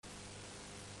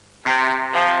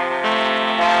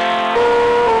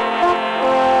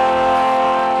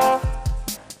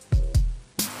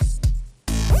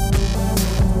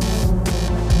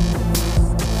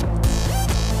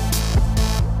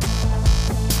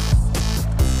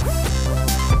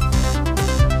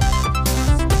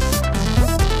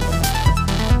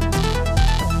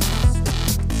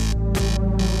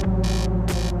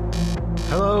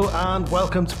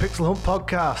Welcome to Pixel Hunt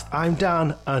Podcast. I'm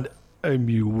Dan, and I'm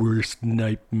your worst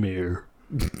nightmare.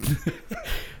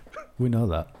 We know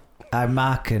that. I'm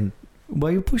Mark, and what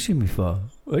are you pushing me for?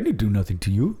 I didn't do nothing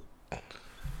to you.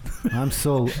 I'm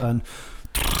Sol, and...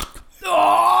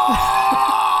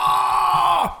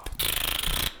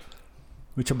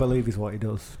 which I believe is what he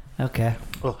does. Okay.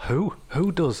 Well,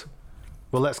 who does?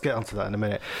 Well, let's get onto that in a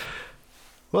minute.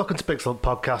 Welcome to Pixel Hunt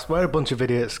Podcast. We're a bunch of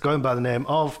idiots going by the name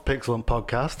of Pixel Hunt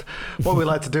Podcast. What we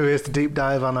like to do is to deep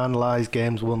dive and analyse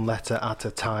games one letter at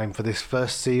a time. For this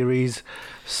first series,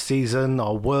 season,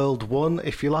 or World 1,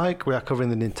 if you like, we are covering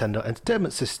the Nintendo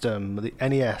Entertainment System, the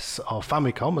NES, or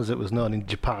Famicom as it was known in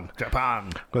Japan.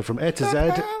 Going from A to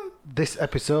Z. This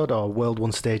episode, or World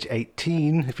 1 Stage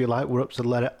 18, if you like, we're up to the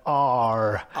letter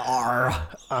R. R.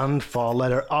 And for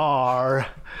letter R,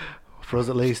 for us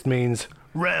at least, means...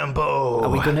 Rambo. Are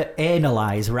we going to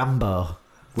analyse Rambo?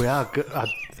 We are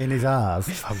in his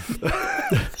eyes.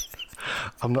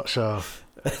 I'm not sure.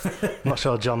 I'm not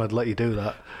sure John would let you do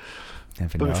that.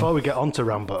 Never but know. Before we get on to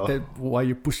Rambo, why are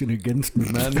you pushing against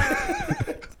me, man?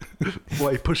 why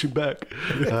are you pushing back?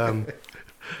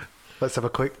 Let's have a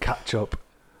quick catch up.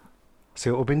 See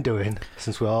what we've been doing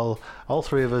since we all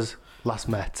three of us last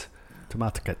met.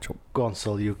 Tomato ketchup. Go on,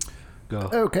 Sol, you go.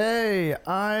 Okay,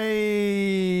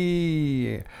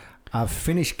 I've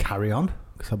finished Carry On,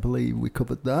 because I believe we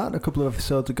covered that a couple of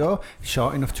episodes ago.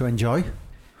 Short enough to enjoy,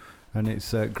 and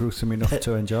it's gruesome enough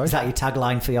to enjoy. Is that your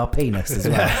tagline for your penis as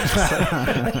well?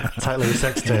 Title of your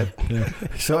sex tape. Yeah.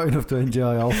 Short enough to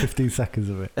enjoy all 15 seconds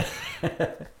of it.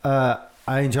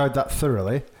 I enjoyed that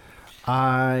thoroughly.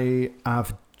 I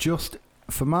have just...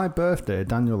 For my birthday,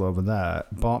 Daniel over there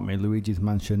bought me Luigi's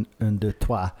Mansion 1 2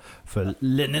 3 for the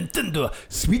Nintendo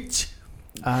Switch.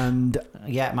 And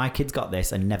yeah, my kid's got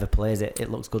this and never plays it.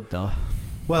 It looks good though.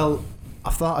 Well, I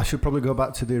thought I should probably go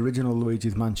back to the original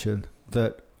Luigi's Mansion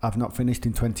that I've not finished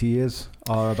in 20 years,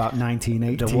 or about 19,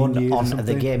 18 the one years. on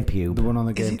the GameCube. The one on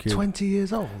the Is GameCube. it 20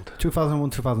 years old? 2001,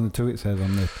 2002 it says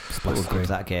on the split screen.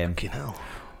 That game. Fucking hell.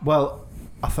 Well,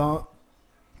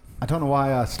 I don't know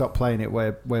why I stopped playing it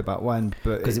way back when,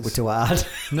 but because it was too hard.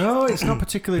 No, it's not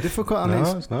particularly difficult.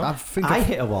 No, it's not. I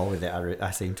hit a wall with it.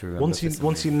 I seem to remember.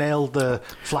 Once you nail the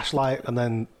flashlight and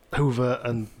then hoover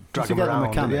and drag them around.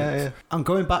 Mechanics, yeah. I'm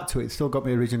going back to it. It's still got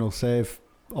my original save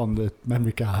on the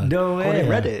memory card. No way. When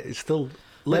you read it, it still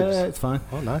lives. Yeah, it's fine.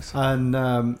 Oh, nice.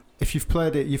 And if you've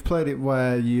played it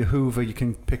where you hoover, you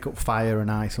can pick up fire and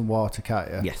ice and water, can't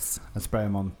you? Yes. And spray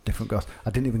them on different ghosts.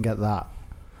 I didn't even get that.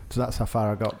 So that's how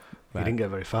far I got. You didn't get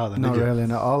very far then, Not did you? really,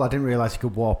 not at all. I didn't realise you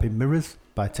could warp in mirrors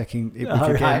by taking it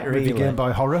with Really? your Game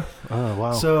Boy Horror. Oh,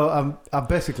 wow. So I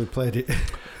basically played it.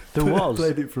 There was.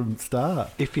 Played it from start.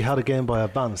 If you had a Game Boy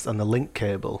Advance and the link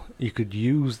cable, you could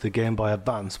use the Game Boy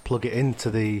Advance, plug it into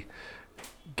the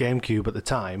GameCube at the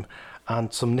time,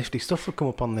 and some nifty stuff would come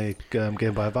up on the Game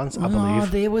Boy Advance, I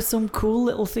believe. There were some cool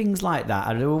little things like that.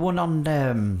 And there were one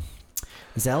on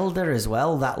Zelda as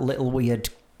well, that little weird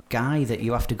guy that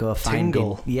you have to go find.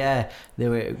 Tingle. Yeah, there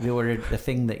were a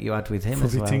thing that you had with him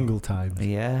Fuzzy as well. Tingle time.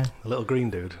 Yeah. A little green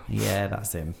dude. Yeah,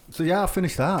 that's him. So yeah, I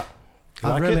finished that. You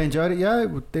I like really it? enjoyed it. Yeah,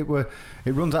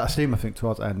 it runs out of steam, I think,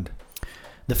 towards the end.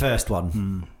 The first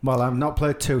one. Well, I've not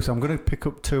played 2, so I'm going to pick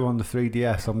up 2 on the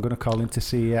 3DS. I'm going to call into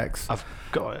CEX. I've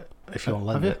got it, if you want to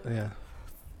lend Have it. Yeah.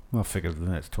 Well, I figured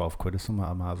it's 12 quid or something.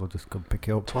 I might as well just go pick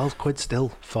it up. 12 quid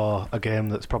still for a game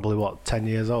that's probably, 10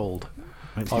 years old?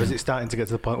 Or is it starting to get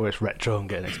to the point where it's retro and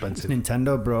getting It's expensive?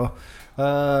 Nintendo, bro.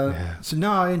 Yeah. So no,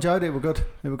 I enjoyed it.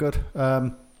 It were good.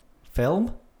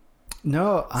 Film?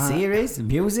 No, Series?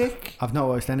 Music? I've not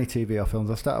watched any TV or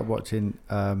films. I started watching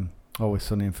Always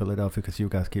Sunny in Philadelphia because you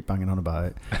guys keep banging on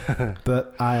about it.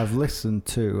 But I have listened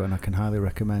to, and I can highly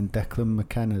recommend, Declan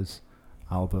McKenna's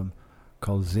album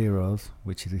called Zeros,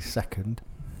 which is his second.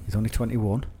 He's only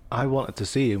 21. I wanted to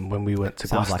see him when we went to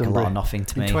Sounds like a Glastonbury. lot of nothing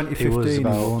to In me. 2015, He was he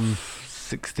about won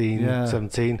 16, Yeah.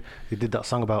 17. He did that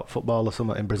song about football or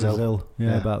something in Brazil.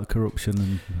 Yeah, about the corruption.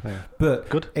 And Yeah. But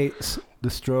Good. it's The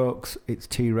Strokes, it's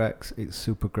T-Rex, it's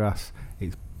Supergrass,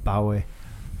 it's Bowie.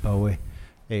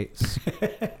 It's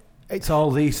it's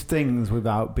all these things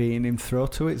without being him throw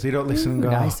to it. So you don't listen and go,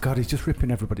 Nice. oh God, he's just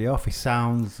ripping everybody off. He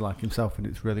sounds like himself and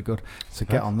it's really good. So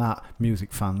get Nice. on that,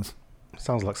 music fans.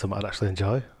 Sounds like something I'd actually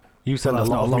enjoy. You send Well, a that's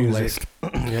lot not of a long music.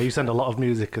 Yeah, you send a lot of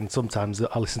music, and sometimes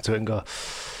I listen to it and go,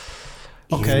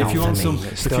 Okay, Even if you not want for some, me.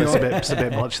 it's a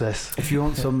bit much this. if you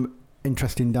want some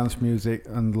interesting dance music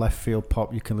and left field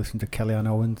pop, you can listen to Kellyanne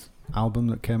Owens' album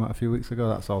that came out a few weeks ago.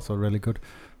 That's also really good.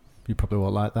 You probably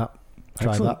won't like that.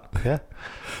 Try Excellent. that. Yeah.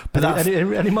 But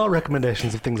Any more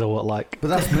recommendations of things I won't like? But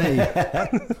that's me.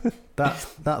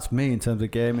 that's me in terms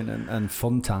of gaming and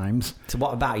fun times. So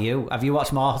what about you? Have you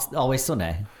watched more Always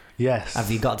Sunny? Yes. Have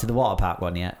you got to the water park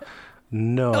one yet?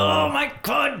 No. Oh my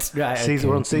god! Right,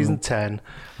 We're on season 10.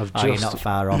 I've Oh, you're not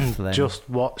far off then. just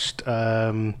watched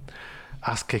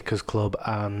Ass Kickers Club,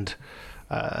 and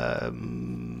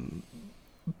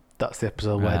that's the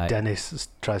episode where Right. Dennis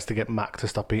tries to get Mac to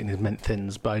stop eating his mint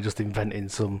thins by just inventing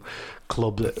some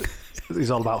club that is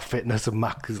all about fitness, and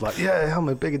Mac is like, yeah,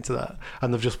 I'm big into that.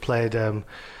 And they've just played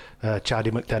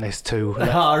Charlie McDennis 2.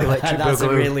 Oh, right, that's a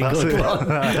really good one.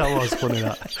 That was funny,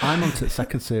 that. I'm on to the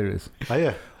second series, Oh,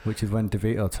 yeah. which is when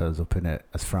DeVito turns up in it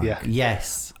as Frank. Yeah.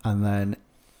 Yes. And then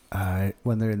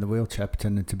when they're in the wheelchair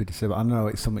pretending to be disabled, I know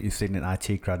it's something you've seen in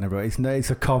IT Crowd and everything. It's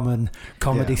a common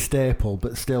comedy staple,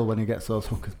 but still, when he gets those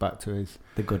hookers back to his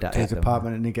The good at his it.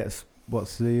 apartment, and he gets,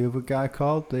 what's the other guy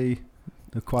called? The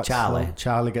quite Charlie. slow-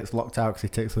 Charlie gets locked out because he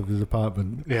takes over his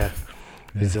apartment. Yeah.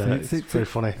 It's It's very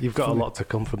funny. You've got a lot to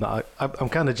come from that. I'm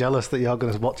kind of jealous that you're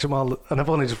going to watch them all, and I've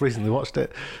only just recently watched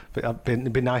it. But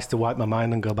it'd be nice to wipe my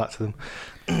mind and go back to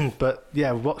them. But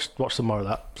yeah, watched some more of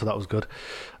that, so that was good.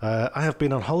 I have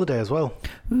been on holiday as well.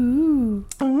 Ooh.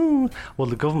 Well,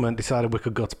 the government decided we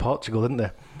could go to Portugal, didn't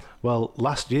they? Well,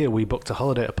 last year we booked a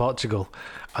holiday to Portugal,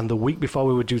 and the week before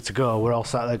we were due to go, we're all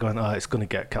sat there going, oh, it's going to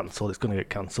get cancelled, it's going to get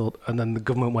cancelled. And then the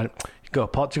government went, you can go to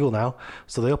Portugal now.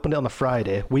 So they opened it on the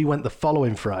Friday. We went the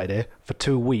following Friday for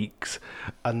 2 weeks,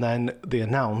 and then they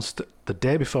announced the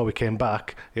day before we came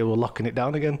back, they were locking it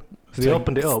down again. So they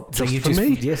opened it up So just you for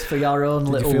me. just for your own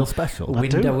Did little you feel special? I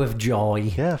do. window of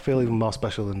joy. Yeah, I feel even more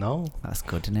special than normal. That's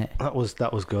good, isn't it? That was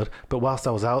good. But whilst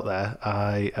I was out there,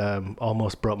 I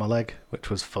almost broke my leg, which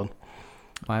was fun.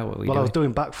 Why? What were you Well, I was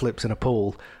doing? doing backflips in a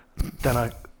pool. Then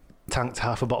I tanked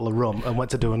half a bottle of rum and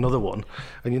went to do another one.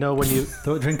 And you know when you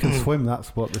Don't drink and swim. That's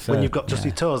what they say. when you've got just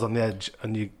Yeah. your toes on the edge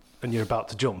and you're about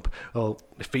to jump, well,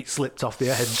 my feet slipped off the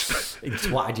edge It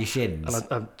twatted your shins. and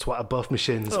I twatted both my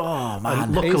shins. Oh man!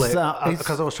 And luckily, Is that-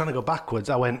 because I was trying to go backwards,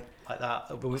 I went like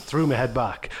that, threw my head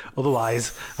back.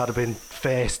 Otherwise, I'd have been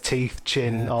face, teeth,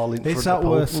 chin, all in front Is of that the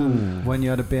pool. worse than when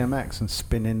you had a BMX and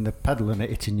spinning the pedal and it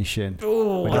hitting your shin?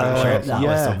 Oh, With that that was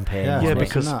yeah. some pain. Yeah. Yeah, wasn't it?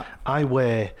 because That. I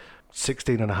weigh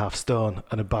 16.5 stone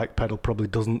and a bike pedal probably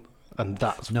doesn't, and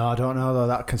that's No, I don't know though.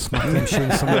 That can smack them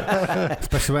shins, something.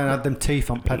 Especially when I had them teeth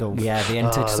on pedals. Yeah, they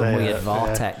entered Oh, some they- weird yeah.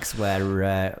 vortex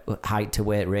where height to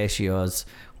weight ratios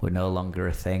were no longer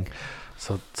a thing.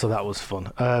 so that was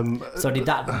fun. So did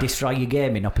that destroy your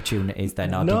gaming opportunities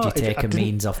then, or No, did you take I a didn't-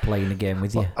 means of playing the game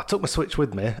with you? I took my Switch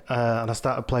with me and I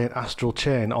started playing Astral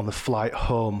Chain on the flight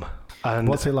home. And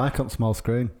What's it like on small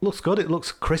screen? looks good. It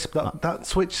looks crisp. That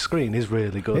Switch screen is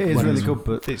really good. It is When really it's- good,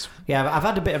 but It's Yeah, I've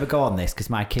had a bit of a go on this because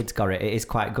my kids got it. It is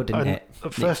quite good, isn't and it? the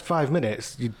first 5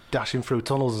 minutes you're dashing through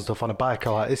tunnels and stuff on a bike.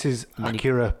 I'm like, this is And then you-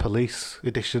 Acura Police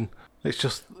Edition. It's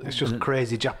just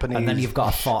crazy Japanese. And then you've got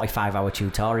a 45-hour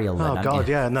tutorial. Then, Oh haven't god,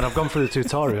 you? yeah, and then I've gone through the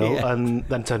tutorial Yeah. and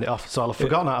then turned it off. So I've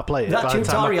forgotten how to play it. That By the time I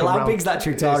tutorial, come how round- big's that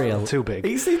tutorial? It's too big.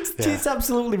 It's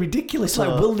absolutely ridiculous. So-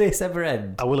 Like, will this ever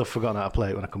end? I will have forgotten how to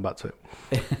play it when I come back to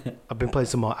it. I've been playing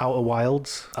some more Outer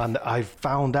Wilds, and I've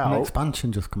found an out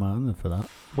expansion just come out isn't there, for that.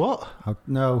 what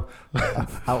No,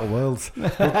 Outer Worlds. We'll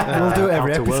do it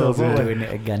every Outer episode. Worlds, won't yeah. we? Doing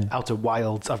it again. Outer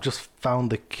Wilds. I've just found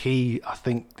the key. I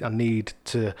think I need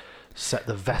to set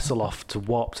the vessel off to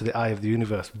warp to the eye of the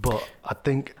universe, but I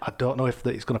don't know if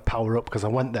it's going to power up because I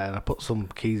went there and I put some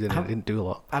keys in and it didn't do a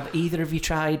lot. Have either of you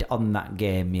tried on that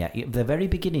game yet? At the very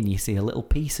beginning, you see a little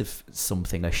piece of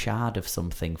something, a shard of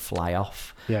something, fly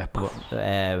off. Yeah,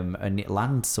 And it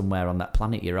lands somewhere on that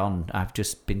planet you're on. I've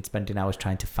just been spending hours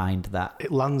trying to find that.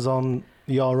 it lands on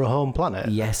your home planet.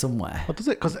 Yeah, somewhere. What does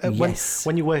it? Because Yes.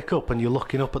 when you wake up and you're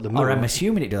looking up at the moon, Or I'm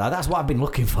assuming it does that. That's what I've been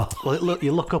looking for. well,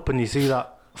 you look up and you see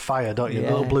that fire, don't you? The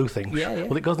Yeah. little blue thing. Yeah, yeah.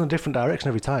 Well, it goes in a different direction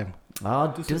every time.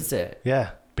 Oh, does it? Yeah,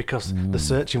 because they're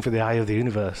searching for the eye of the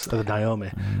universe, of the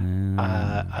Naomi,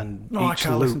 and No, I each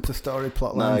can't listen loop. to story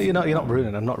plot No, lines. you're not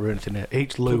ruining. I'm not ruining it.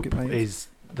 Each loop it, mate. is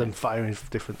them firing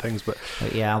different things, but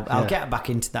But yeah, I'll Yeah. get back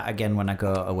into that again when I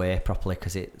go away properly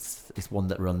because it's one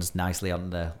that runs nicely on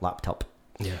the laptop.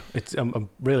 yeah, I'm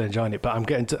really enjoying it. But I'm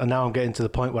getting to the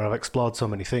point where I've explored so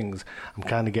many things. I'm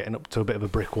kind of getting up to a bit of a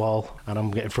brick wall, and I'm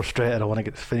getting frustrated. I want to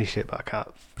get to finish it, but I can't.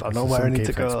 I don't know where I need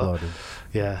to go.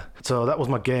 Yeah, so that was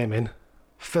my gaming.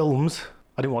 Films.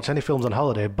 I didn't watch any films on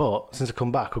holiday, but since I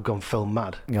come back, I've gone film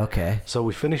mad. Okay. So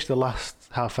we finished the last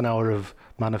half an hour of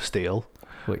Man of Steel.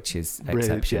 Which is Really,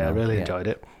 exceptional. really enjoyed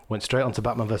it. Went straight on to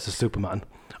Batman vs Superman.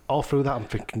 All through that, I'm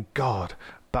thinking, God,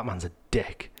 Batman's a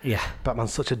dick. Yeah.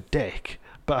 Batman's such a dick.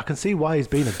 But I can see why he's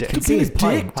been a dick. I can see his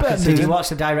point. I can see Did you him. watch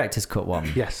the director's cut one?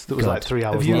 Yes, that was Good. like 3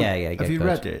 hours Have you, long. Yeah, have you good.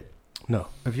 read it? No.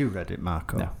 Have you read it,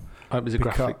 Marco? No. It was a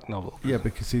Because- graphic novel. Yeah,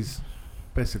 because he's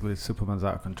basically Superman's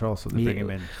out of control, so they Yeah. bring him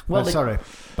in. Well, they- sorry,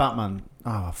 Batman.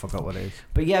 Oh, I forgot what it is.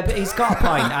 But he's got a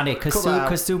point, hasn't he? Cut that out.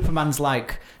 Because Superman's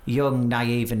like young,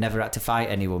 naive, and never had to fight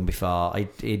anyone before.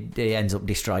 He ends up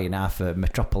destroying half of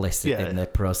Metropolis Yeah. in the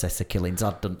process of killing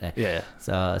Zod, doesn't he? Yeah.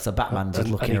 So Batman's just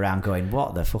And looking he- around going,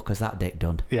 what the fuck has that dick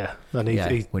done? Yeah. And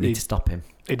We need to stop him.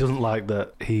 he doesn't like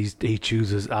that he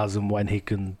chooses as and when he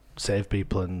can save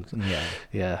people. And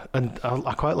Yeah. And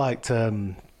I quite liked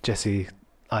Jesse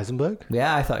Eisenberg.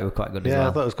 Yeah, I thought he was quite good as Yeah, I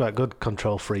well. thought it was quite good.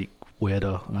 Control freak,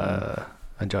 weirdo.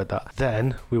 Enjoyed that.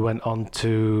 Then we went on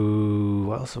to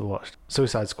what else have I watched?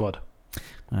 Suicide Squad.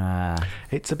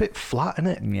 It's a bit flat, isn't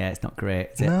it? Yeah, it's not great,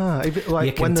 is it? No, like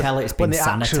You can when tell it's been when the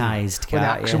action- sanitised, When the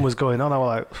can't action you? was going on, I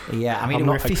was like, Yeah, I mean, I'm it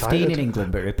were not 15 excited. in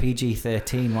England, but it were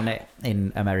PG-13, wasn't it,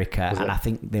 in America? Was and it? I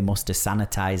think they must have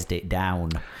sanitised it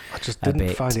down. I just a didn't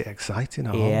bit. find it exciting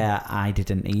at all. Yeah, I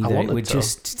didn't either. wanted It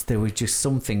was to. there was just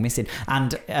something missing.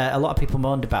 And a lot of people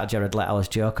moaned about Jared Leto's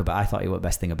Joker, but I thought he was the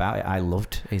best thing about it. I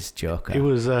loved his Joker. It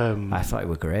was. I thought it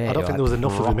was great. I don't think there was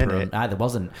enough of him in it. There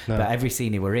wasn't. No. But every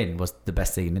scene he were in was the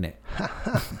best scene in it. But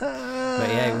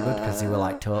yeah, it was good because he were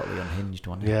like totally unhinged,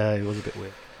 wasn't he? Yeah, it was a bit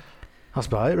weird. That's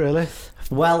about it, really.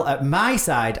 Well, at my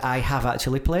side, I have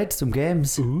actually played some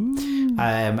games.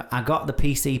 I got the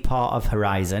PC part of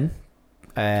Horizon.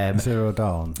 Zero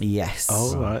Dawn. Yes.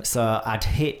 Oh, right. So I'd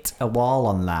hit a wall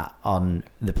on that on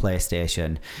the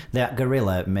PlayStation. That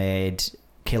Guerrilla made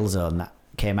Killzone that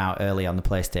came out early on the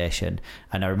PlayStation,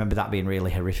 and I remember that being really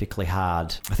horrifically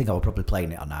hard. I think I was probably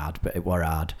playing it on hard, but it were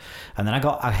hard. And then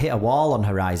I hit a wall on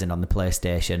Horizon on the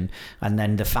PlayStation, and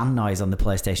then the fan noise on the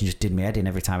PlayStation just did me head in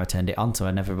every time I turned it on, so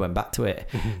I never went back to it.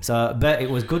 So, but it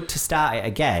was good to start it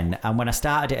again, and when I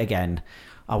started it again,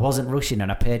 I wasn't rushing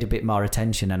and I paid a bit more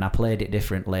attention and I played it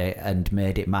differently and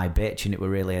made it my bitch, and it were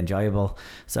really enjoyable.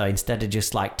 So instead of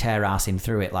just like tear-assing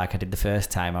through it like I did the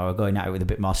first time, I was going at it with a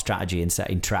bit more strategy and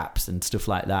setting traps and stuff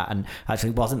like that, and actually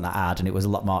it wasn't that hard, and it was a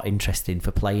lot more interesting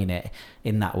for playing it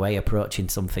in that way, approaching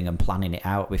something and planning it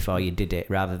out before you did it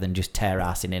rather than just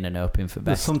tear-assing in and hoping for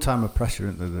There's best. some time of pressure,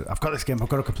 isn't there? I've got this game, I've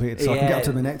got to complete it so I can Yeah. get up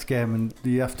to the next game, and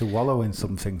you have to wallow in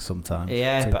something sometimes.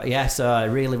 Yeah, but yeah, so I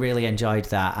really, really enjoyed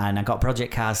that. And I got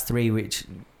Project Cars 3, which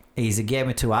is a game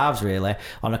of two halves, really.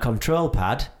 On a control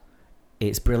pad,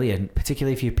 it's brilliant,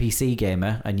 particularly if you're a PC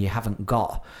gamer and you haven't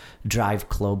got Drive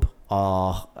Club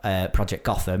or Project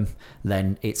Gotham,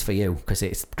 then it's for you, because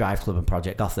it's Drive Club and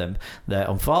Project Gotham. The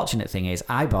unfortunate thing is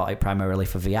I bought it primarily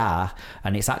for VR,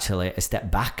 and it's actually a step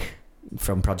back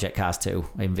from Project Cars 2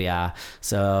 in VR.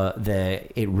 So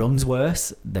it runs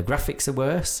worse, the graphics are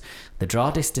worse, the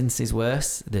draw distance is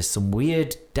worse, there's some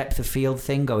weird depth of field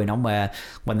thing going on where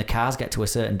when the cars get to a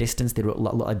certain distance they look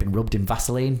like they've been rubbed in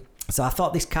Vaseline. So I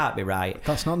thought this can't be right.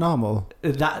 That's not normal.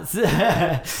 That's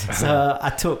so I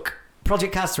took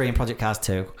Project Cars 3 and Project Cars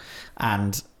 2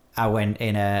 and I went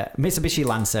in a Mitsubishi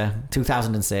Lancer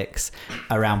 2006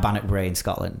 around Bannockbury in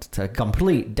Scotland to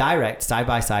complete direct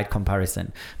side-by-side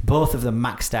comparison. Both of them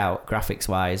maxed out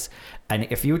graphics-wise. And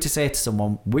if you were to say to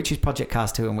someone, which is Project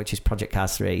Cars 2 and which is Project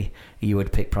Cars 3, you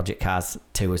would pick Project Cars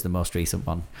 2 as the most recent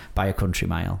one by a country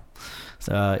mile.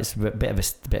 It's a bit of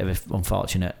a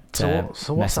unfortunate. So what's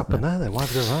mess up happened there then? Why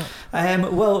have they done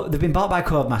that? Well, they've been bought by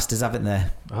Codemasters, haven't they?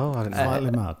 Oh, I didn't know.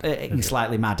 Slightly mad.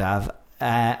 Slightly mad,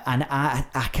 and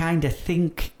I kind of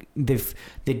think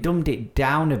they dumbed it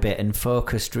down a bit and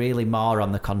focused really more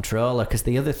on the controller, because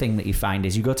the other thing that you find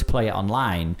is you go to play it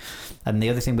online, and the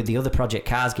other thing with the other Project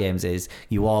Cars games is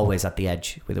you always at the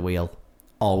edge with a wheel,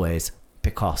 always,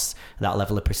 because that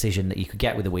level of precision that you could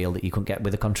get with a wheel that you couldn't get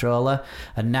with a controller.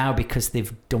 And now because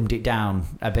they've dumbed it down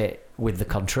a bit with the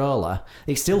controller,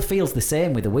 it still feels the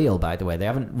same with the wheel, by the way. They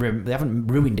haven't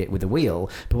ruined it with the wheel,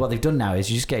 but what they've done now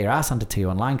is you just get your ass handed to you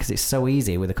online, because it's so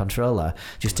easy with a controller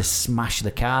just to smash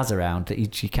the cars around that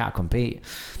you can't compete.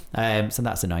 So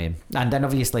that's annoying. And then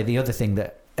obviously the other thing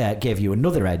that gave you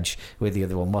another edge with the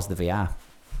other one was the VR.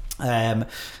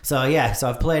 So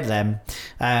I've played them.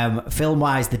 Film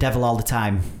wise, The Devil All the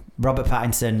Time, Robert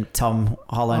Pattinson, Tom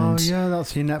Holland. Oh yeah,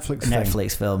 that's your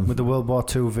Netflix film with the World War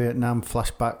II Vietnam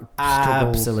flashback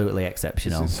struggles. Absolutely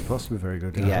exceptional. It's supposed to be very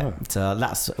good. Yeah, so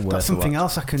that's worth That's something a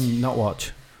watch. else I can not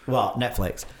watch. What,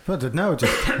 Netflix? I don't know. I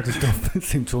just don't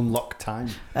seem to unlock time.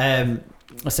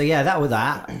 So yeah, that was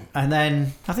that, and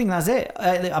then I think that's it.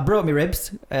 I broke my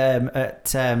ribs at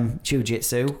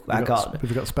jiu-jitsu. Have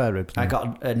you got spare ribs? I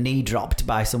got a knee dropped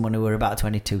by someone who were about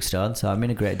 22 stone, so I'm in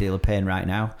a great deal of pain right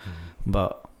now.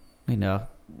 But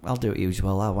I'll do it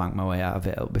usual. I'll wank my way out of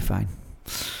it. It'll be fine.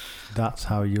 That's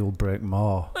how you'll break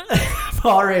more.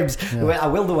 More ribs. Yeah. I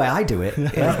will the way I do it.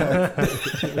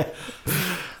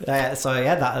 So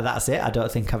yeah, that's it. I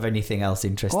don't think I've anything else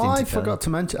interesting. Oh, to I tell. forgot to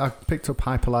mention, I picked up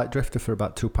Hyperlight Drifter for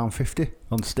about £2.50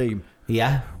 on Steam,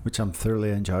 Yeah. which I'm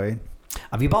thoroughly enjoying.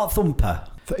 Have you bought Thumper?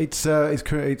 It's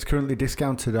currently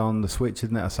discounted on the Switch,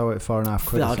 isn't it? I saw it for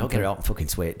 £4.50. No, don't get it on fucking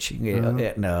Switch.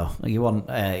 No, you want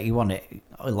it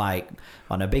like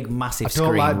on a big massive I don't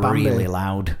screen, like Bambi. really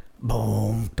loud.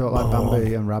 Boom. Don't like boom.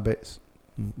 Bambi and rabbits.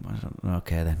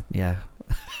 Okay then, yeah.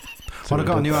 Well, I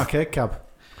got a new arcade cab.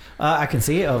 I can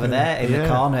see it over there in the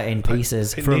corner in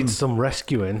pieces. It needs some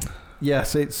rescuing.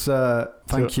 Yes, it's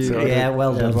thank you. Yeah,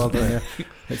 well done. Yeah.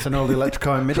 It's an old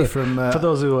Electric MIDI from. For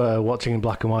those who are watching in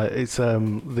black and white, it's a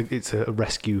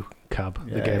rescue cab.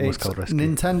 The game was called Rescue.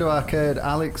 Nintendo Arcade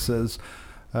Alex's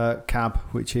cab,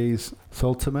 which he's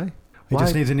sold to me. He Why?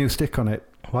 just needs a new stick on it.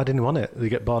 Why didn't he want it? Did he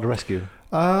get bored of Rescue?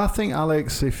 I think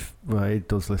Alex, he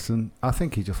does listen, I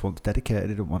think he just wants dedicated.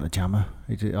 He doesn't want a jammer.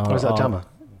 Is that a jammer?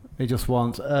 He just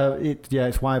wants.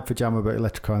 It's wired for jammer, but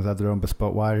Electricoins have their own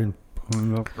bespoke wiring.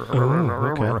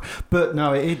 Okay. But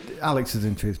no, Alex is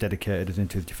into his dedicated, is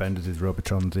into his Defenders, his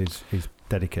Robotrons, his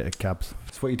dedicated cabs.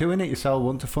 That's what you're doing. You sell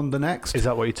one to fund the next. Is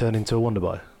that what you turn into a Wonder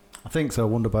Boy? I think so.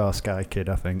 Wonder Boy or Sky Kid,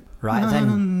 I think. Right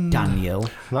then, Daniel.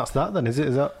 And that's that then, is it?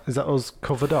 Is that us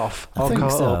covered off? I All think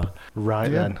caught so. up? Right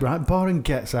Yeah, then. right. Boring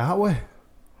gets, aren't we?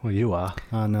 Well, you are.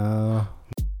 I know.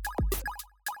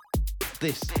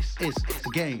 This is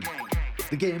the game.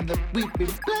 The game that we've been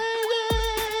playing.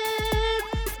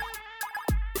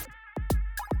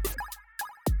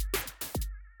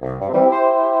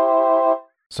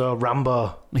 So,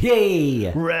 Rambo.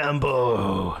 Yay!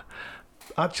 Rambo.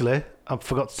 Actually, I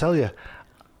forgot to tell you,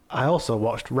 I also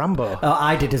watched Rambo. Oh,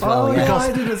 I did as well. Oh, yeah. yeah,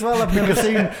 I did as well. I've never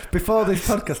seen, before this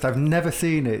podcast, I've never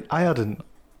seen it. I hadn't.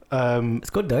 It's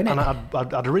good, don't it? And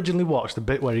I'd originally watched the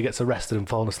bit where he gets arrested and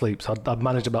fallen asleep, so I'd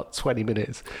managed about 20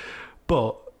 minutes.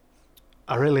 But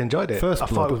I really enjoyed it. First I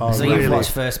thought Blood. it was So really... you've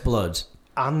watched First Blood?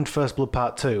 And First Blood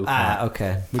Part 2. Ah,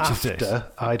 okay. Which is after this?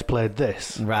 I'd played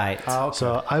this. Right. Okay.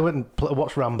 So I went and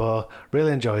watched Rambo,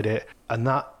 really enjoyed it, and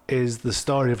that is the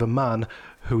story of a man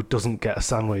who doesn't get a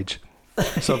sandwich.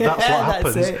 So that's what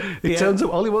happens. that's it. It Yeah. turns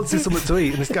out all he wants is something to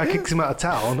eat, and this guy kicks him out of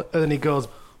town, and then he goes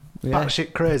Yeah.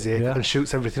 batshit crazy Yeah. and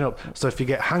shoots everything up. So if you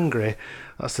get hungry,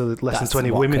 that's the less than That's 20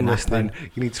 what women can listening,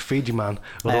 happen. you need to feed your man,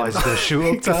 otherwise he's going to shoot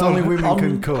up Because town. only women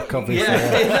can cook, obviously.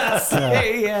 Yeah, that's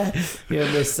it, yeah. You're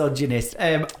a misogynist.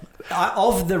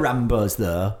 Of the Rambos,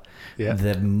 though, Yeah.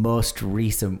 the most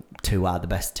recent two are the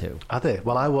best two. Are they?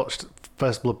 Well, I watched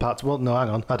First Blood Part 2. Well, no, hang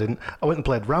on, I didn't. I went and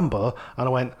played Rambo, and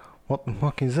I went, what the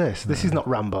fuck is this? This is not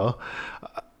Rambo.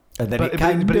 And then But it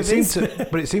kind it of seemed is.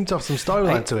 it seemed to have some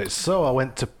storyline to it. So I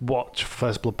went to watch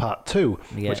First Blood Part 2,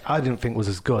 Yeah. which I didn't think was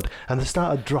as good. And they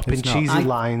started dropping It's not. cheesy I-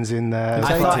 lines in there. It's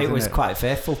I thought hated, it was isn't it? quite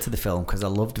faithful to the film because I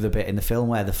loved the bit in the film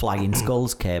where the flying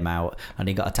skulls came out and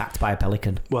he got attacked by a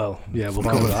pelican. Well, yeah, we'll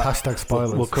cover that. Hashtag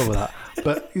spoilers. We'll cover that.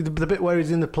 But the bit where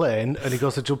he's in the plane and he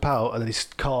goes to jump out and then he's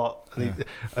caught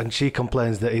and she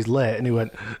complains that he's late and he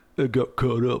went, I got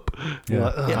caught up. You're Yeah.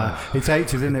 like, "Ah." It's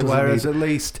 80s, isn't it? Doesn't Whereas need- at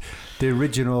least the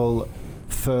original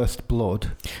First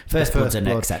Blood. First The Blood's an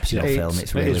Blood, exceptional film.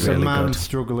 It's really, it's really a man good.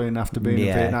 struggling after being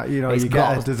Yeah. a Vietnam. You know, It's you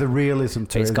got- get there's a realism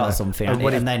to it. It's isn't got there? something And on it.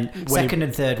 when And he- then when second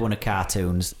and third one are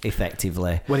cartoons,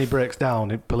 effectively. When he breaks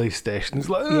down in police station, he's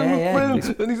like, Yeah, yeah. man,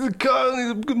 and he's a car,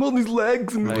 and he's on his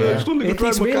legs, and Yeah. I just want to go drive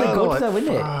It's my really car. good Like, though,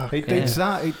 isn't it? "Fuck." It's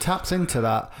that it taps into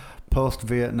that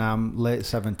post-Vietnam, late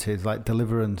 70s, like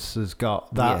Deliverance has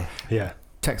got that. Yeah. Yeah.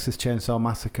 Texas Chainsaw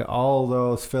Massacre, all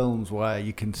those films where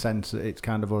you can sense that it's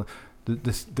kind of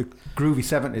the groovy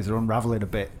 70s are unraveling a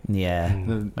bit. Yeah,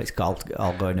 Mm. it's all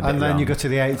going a bit And then wrong. you go to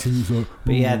the 80s. Like,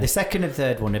 But yeah, the second and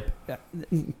third one are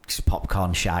just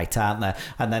popcorn shite, aren't they?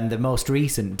 And then the most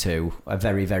recent two are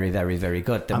very, very, very, very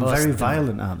good. and very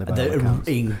violent, aren't they? by all They're accounts?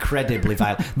 incredibly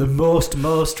violent. The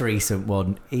most recent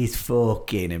one is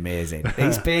fucking amazing.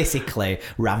 It's basically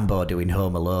Rambo doing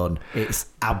Home Alone. It's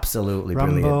absolutely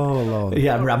brilliant. Rambo alone.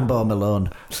 Yeah, Rambo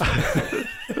Malone.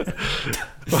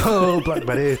 Oh, Black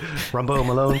Betty, Rambo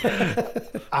Malone.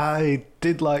 I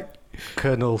did like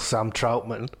Colonel Sam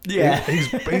Troutman. Yeah.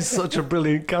 He's such a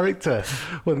brilliant character.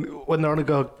 When they're on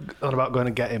about going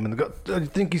to get him, and they go, "Do you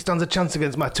think he stands a chance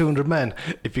against my 200 men?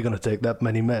 If you're going to take that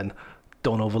many men,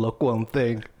 don't overlook one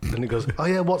thing." And he goes, "Oh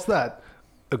yeah, what's that?"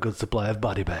 a good supply of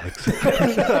body bags.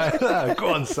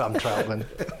 Go on, Sam Troutman.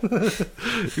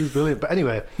 He was brilliant. But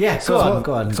anyway, Yeah, So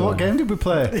go on. what game did we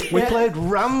play? we played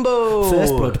Rambo.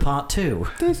 First Blood Part 2.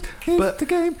 This is But the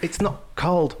game. it's not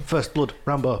called First Blood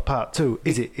Rambo Part 2,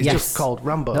 is it? It's Yes. just called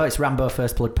Rambo. No, it's Rambo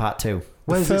First Blood Part 2.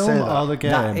 Where The does it film say that? or the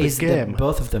game? That is The game.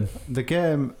 both of them. The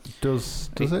game does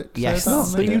it? Yes. say that No,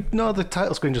 on the But game? you know the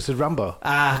title screen just says Rambo.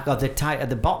 God,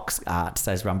 the box art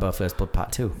says Rambo First Blood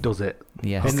Part 2. Does it?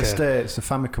 Yes. In the Okay. States, the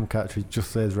Famicom cartridge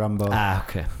just says Rambo.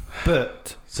 Okay.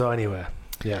 But So anyway,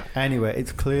 yeah, anyway,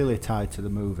 it's clearly tied to the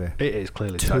movie. it is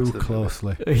clearly tied Too to the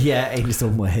closely. Yeah, in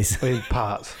some ways. movie. In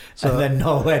parts. So And then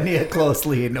nowhere near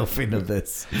closely enough in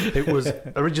others. it was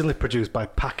originally produced by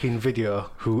Packing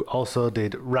Video, who also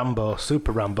did Rambo,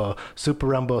 Super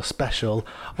Rambo Special,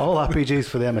 all RPGs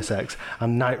for the MSX,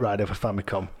 and Knight Rider for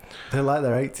Famicom. They're like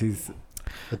their 80s.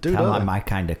 They do, Kind don't of like they? my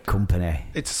kind of company.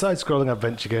 It's a side-scrolling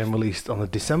adventure game released on the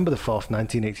December the 4th,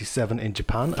 1987 in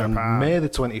Japan, and May the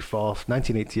 24th,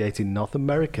 1988 in North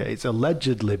America. It's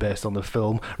allegedly based on the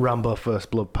film Rambo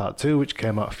First Blood Part 2, which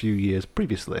came out a few years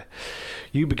previously.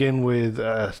 You begin with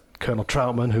Colonel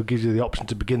Troutman, who gives you the option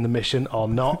to begin the mission or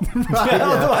not.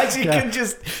 Otherwise, you can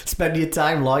just spend your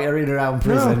time loitering around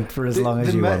prison for as long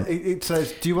as you want. It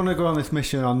says, do you want to go on this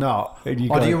mission or not? And you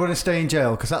Or go- do you want to stay in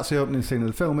jail? Because that's the opening scene of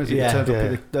the film, isn't it? Yeah. It turns Yeah.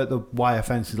 up at the wire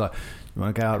fence. Is like, you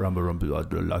want to get out, Rambo, I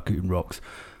don't like eating rocks.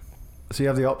 So you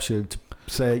have the option to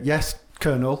say, yes,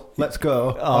 Colonel, let's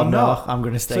go. Oh, or no, not. I'm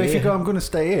going to stay So if here. you go, I'm going to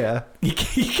stay here. You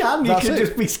can That's it.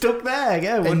 just be stuck there.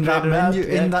 Yeah, In wandering that around, menu.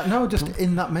 yeah. In that, no, just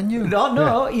in that menu.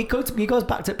 No, he goes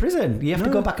back to prison. You have to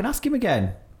No. go back and ask him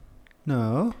again.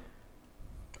 No.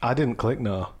 I didn't click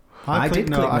no. I did clicked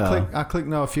no. click no. I clicked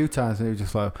no a few times and he was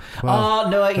just like, well. Oh,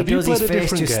 no, he Have you does. His played a face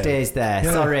different just game? stays there.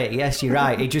 Yeah. Sorry. Yes, you're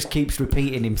right. He just keeps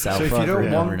repeating himself. So if you over don't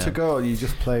and over want and to over. go, you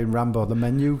just play Rambo, the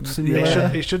menu It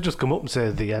simulator. should just come up and say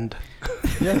the end.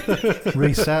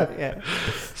 Reset. Yeah.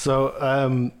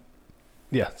 So,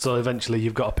 so eventually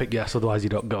you've got to pick yes, otherwise you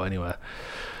don't go anywhere.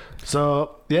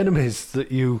 So the enemies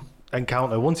that you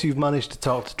encounter, once you've managed to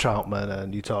talk to Troutman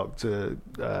and you talk to,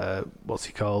 what's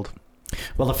he called?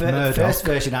 Well, the Murdoch. first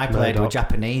version I played were Murdoch.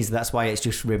 Japanese. That's why it's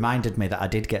just reminded me that I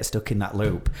did get stuck in that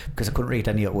loop because I couldn't read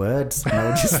any of the words. And I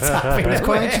was just tapping It's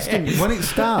quite away. interesting. When it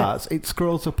starts, it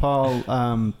scrolls up all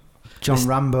John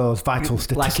Rambo's vital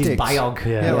statistics. Like his biog.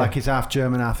 Yeah, like he's half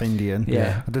German, half Indian.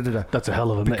 Yeah. Da-da-da. That's a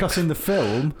hell of a mix. Because in the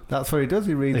film, that's what he does.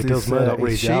 He reads He his, does Murdoch his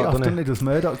read sheet you out, off, doesn't doesn't he? he? Does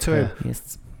Murdoch to him.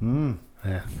 Yes.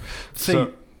 Yeah. See,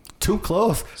 So- too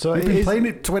close. So We've it been is- playing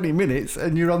it 20 minutes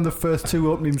and you're on the first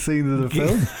two opening scenes of the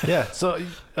film. Yeah. So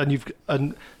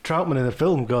and Troutman in the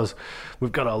film goes,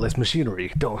 "We've got all this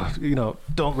machinery.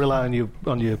 Don't rely on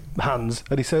your hands."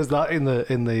 And he says that in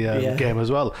the game as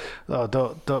well. Oh,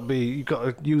 don't be. You've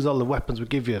got to use all the weapons we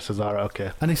give you. Says, "All right,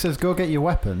 okay." And he says, go get your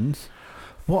weapons.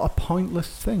 What a pointless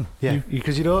thing. Yeah,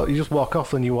 because you just walk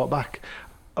off and you walk back.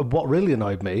 What really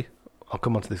annoyed me, I'll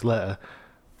come on to this later.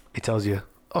 He tells you,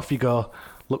 off you go.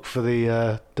 Look for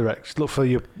the directions. Look for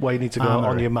where you need to go on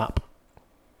Armory. your map.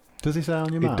 Does he say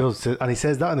on your He map? does, and he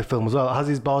says that in the film as well. As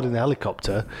he's boarding the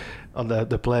helicopter, on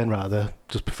the plane rather,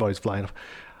 just before he's flying off,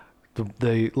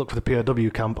 they look for the POW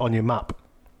camp on your map.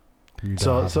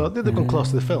 So they've gone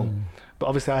close to the film, but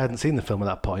obviously I hadn't seen the film at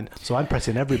that point. So I'm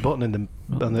pressing every button in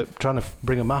the trying to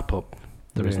bring a map up.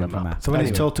 There isn't a map. So when he's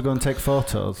Anyway. told to go and take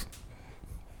photos,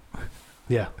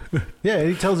 Yeah, yeah,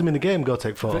 he tells him in the game go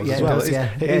take photos Yeah, as it well. does,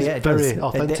 It's- yeah. It Yeah, is yeah, it very does.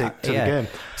 authentic to Yeah. the game.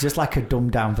 It's just like a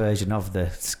dumbed down version of the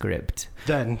script.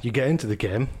 Then you get into the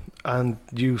game and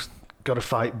you got to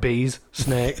fight bees,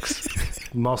 snakes,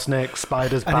 more snakes,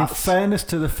 spiders, and in bats. fairness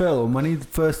to the film, when he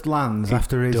first lands He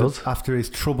after does. his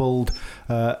troubled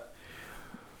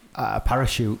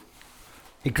parachute,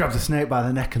 he grabs a snake by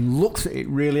the neck and looks at it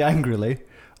really angrily,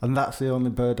 and that's the only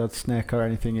bird-eyed snake or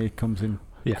anything he comes in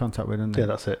Yeah. contact with, isn't Yeah, it?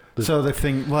 that's it. So they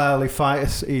think, well, he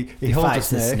fights, he He holds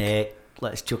fights a the snake, snake.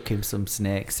 Let's chuck him some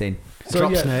snakes in. So,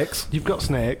 drop yeah, snakes. You've got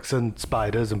snakes and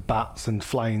spiders and bats and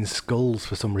flying skulls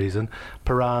for some reason,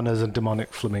 piranhas and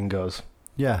demonic flamingos.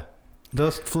 Yeah,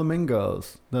 those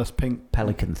flamingos, those pink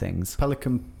Pelican things.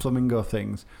 pelican flamingo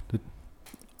things,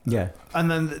 Yeah. and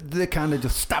then they kind of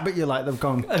just stab at you like they've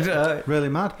gone really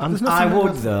mad. And There's I nothing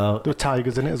would, about- though. There were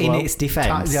tigers in it as In well. its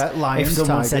defence, Yeah, lions, if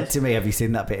someone tigers. said to me, "Have you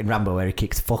seen that bit in Rambo where he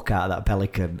kicks fuck out of that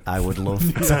pelican?" I would love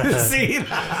to see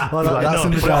that. Well, You're like, that's, "No,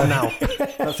 in the put it on now."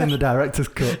 that's in the director's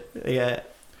cut. Yeah.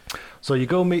 So you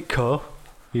go meet Ko,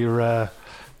 your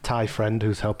Thai friend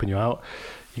who's helping you out.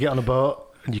 You get on a boat,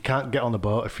 and you can't get on the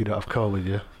boat if you don't have Ko with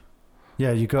you.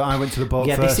 Yeah, you go. I went to the boat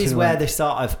Yeah, first. this is and where went, the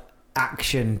sort of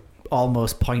action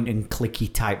almost point and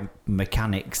clicky type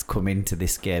mechanics come into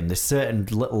this game. There's certain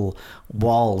little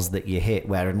walls that you hit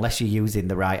where unless you're using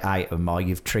the right item or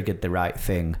you've triggered the right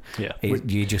thing,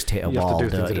 you just hit a You have to wall, do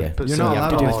things don't in a- you? but So so you you have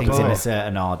to have do to things in follow. a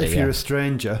certain order. If you're a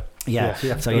stranger, yeah.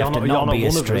 Yeah. So you have to You're not not be a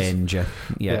one of us. stranger.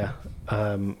 Yeah.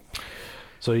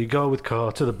 So you go with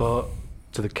Ko to the boat,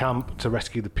 to the camp to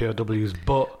rescue the POWs,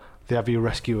 but they have you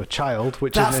rescue a child,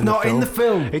 which that's isn't not in the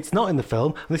film. It's not in the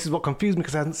film. And this is what confused me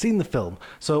because I hadn't seen the film.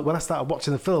 So when I started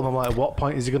watching the film, I'm like, at what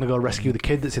point is he going to go rescue the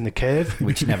kid that's in the cave?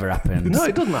 Which never happens. No,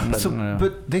 it doesn't happen. So,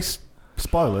 but this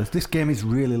spoilers. This game is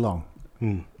really long.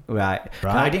 Right.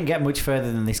 I didn't get much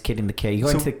further than this kid in the cave. You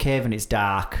go So- into the cave and it's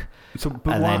dark. So,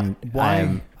 but And why? then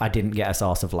why? I didn't get a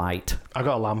source of light. I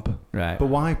got a lamp. Right. But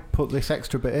why put this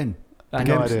extra bit in? I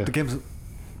no know. idea. The game's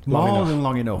Long more enough. than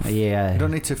long enough. Yeah. You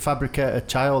don't need to fabricate a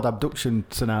child abduction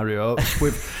scenario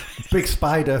with big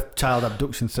spider child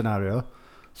abduction scenario.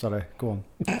 Sorry, go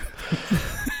on.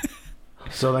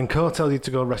 So then Ko tells you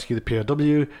to go rescue the POW.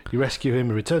 You rescue him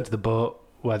and return to the boat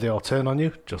where they all turn on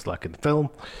you, just like in the film.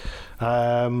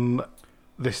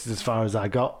 This is as far as I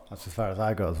got. That's as far as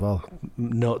I got as well.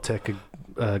 Note taker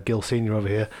Gil Senior over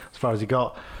here. As far as you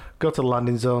got, go to the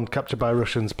landing zone, captured by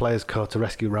Russians, players Ko to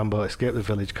rescue Rambo, escape the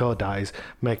village, Ko dies,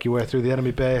 make your way through the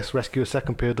enemy base, rescue a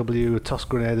second POW, toss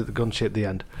grenade at the gunship, the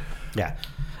end. Yeah.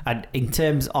 And in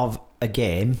terms of a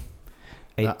game,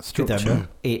 That structure.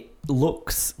 it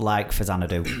looks like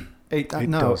Xanadu. It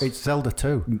No, does. it's Zelda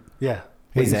 2. Yeah.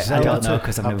 Is It's it? I don't Zelda know 2.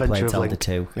 because I've never Adventure played of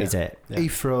Zelda Link. 2. Is it? Yeah. He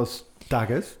throws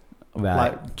daggers, Right.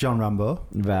 like John Rambo.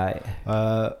 Right.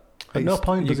 At no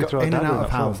point does you he throw a in and dagger in out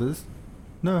of that film. houses.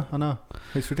 No, I know.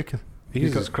 It's ridiculous. He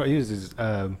uses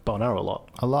bow and arrow a lot.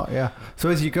 A lot, yeah. So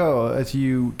as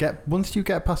you once you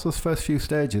get past those first few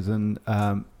stages and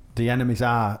the enemies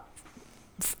are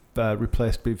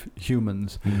replaced with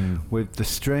humans, with the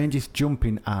strangest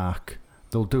jumping arc,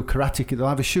 they'll do karate kick. They'll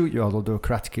either shoot you or they'll do a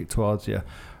karate kick towards you,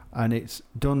 and it's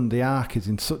done. The arc is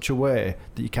in such a way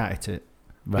that you can't hit it.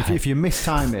 Right. If you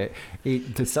mistime it,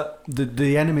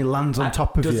 the enemy lands on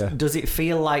top of you. Does it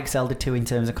feel like Zelda 2 in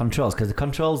terms of controls? Because the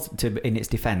controls, in its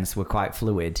defence, were quite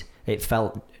fluid. It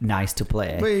felt nice to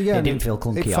play. Well, yeah, it didn't feel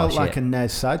clunky It or felt shit. like a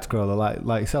NES side scroller,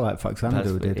 like you said, like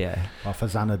Xanadu did, Yeah. or for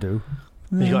Xanadu.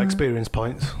 You got experience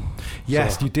points.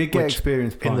 Yes, So, you did get which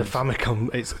experience points. In the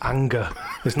Famicom, it's anger.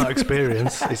 It's not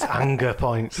experience, it's anger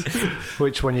points.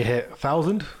 Which when you hit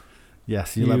 1,000,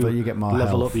 Yes, you get more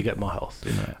level health. up, you get more health.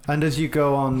 And as you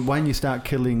go on, when you start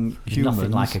killing humans,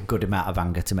 Nothing like a good amount of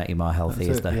anger to make you more healthy, That's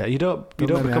is it. there? Yeah, you don't make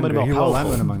me become any angry. more You won't like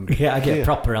when I'm powerful. angry. Yeah, I get Yeah.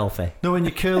 proper healthy. No, when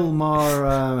you kill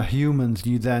more humans,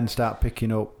 you then start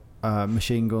picking up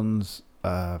machine guns,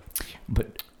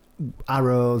 But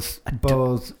arrows,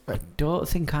 bows. I don't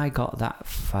think I got that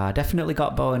far. Definitely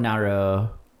got bow and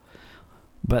arrow.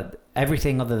 But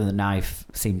everything other than the knife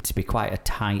seemed to be quite a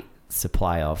tight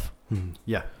supply of.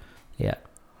 Yeah, Yeah.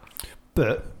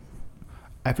 but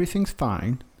everything's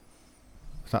fine.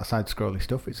 It's that side-scrolling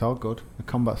stuff. It's all good. The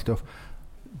combat stuff.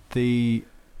 The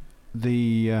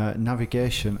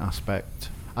navigation aspect.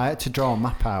 I had to draw a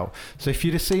map out. So if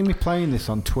you'd have seen me playing this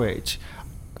on Twitch,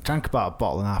 I drank about a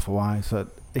bottle and a half of wine. So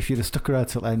if you'd have stuck around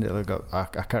till the end, it'd have got. I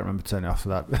can't remember turning it off for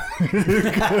that.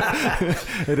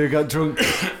 It'd have got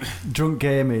drunk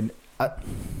gaming.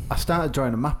 I started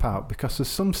drawing a map out because there's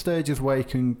some stages where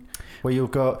you'll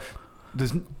go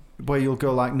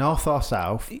like north or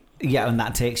south. Yeah, and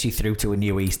that takes you through to a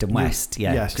new east and west.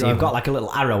 Yeah. yes, So you've got like a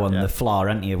little arrow on Yeah. the floor,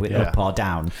 haven't you, with Yeah. up or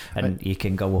down, and you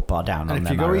can go up or down on And if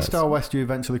them you go arrows. east or west, you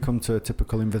eventually come to a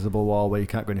typical invisible wall where you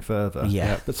can't go any further.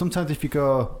 Yeah. But sometimes if you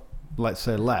go, let's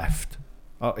say, left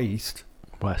or east,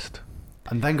 West.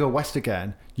 and then go west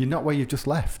again, you're not where you've just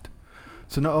left.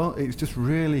 So not only, it's just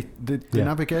really the Yeah.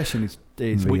 navigation is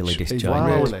Really is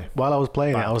disjointed. While I was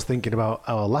playing Right. it, I was thinking about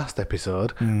our last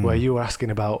episode where you were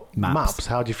asking about Maps. maps.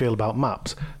 How do you feel about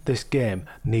maps? This game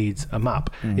needs a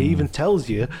map. It even tells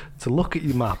you to look at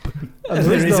your map, and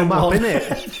there is no map in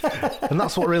it. And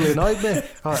that's what really annoyed me.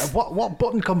 All right, what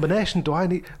button combination do I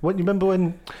need? When you remember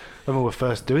when we were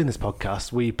first doing this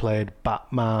podcast, we played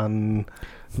Batman.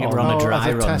 You were on a dry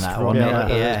as a run test that run, one. yeah,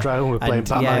 it was dry run, we were playing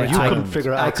Batman, and you couldn't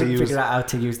figure out how I to couldn't use- figure out how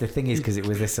to use the thingies because it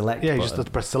was a select Yeah, you button. just have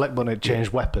to press select button, it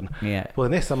changed weapon. Yeah. Well,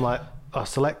 in this, I'm like,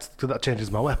 select, so that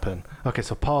changes my weapon. Okay,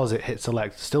 so pause it, hit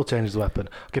select, still changes the weapon.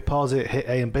 Okay, pause it, hit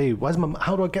A and B.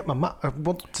 How do I get my map? I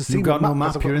want to see You've got my no map.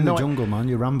 'cause I've You're got in the no- jungle, man.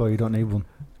 You're Rambo. You don't need one.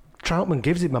 Troutman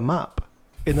gives him a map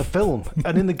in the film,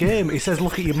 and in the game, he says,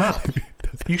 look at your map.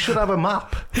 You should have a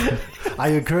map. I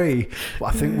agree. But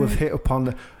I think we've hit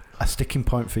upon a sticking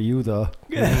point for you, though.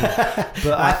 But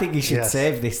I think you should Yes.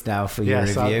 save this now for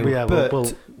Yes, your review. yeah, But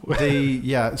we'll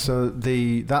that's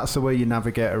the way you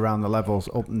navigate around the levels,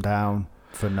 up and down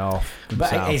for north and But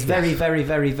south. it's very, very,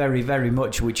 very, very, very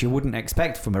much, which you wouldn't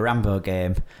expect from a Rambo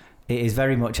game. It is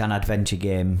very much an adventure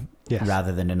game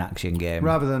rather than an action game.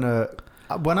 Rather than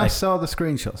when I saw the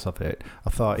screenshots of it, I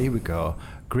thought, here we go,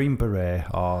 Green Beret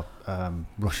or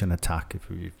Russian Attack.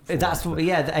 Any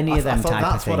of them type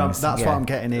of things. That's what I'm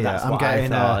getting here. That's what I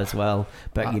thought as well.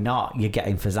 But you're not. You're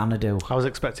getting for Xanadu. I was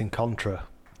expecting Contra.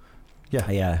 Yeah.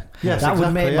 Yes, that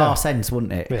would make more sense,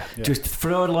 wouldn't it? Yeah. Just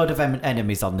throw a load of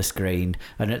enemies on the screen,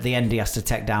 and at the end he has to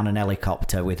take down an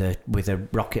helicopter with a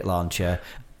rocket launcher.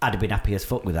 I'd have been happy as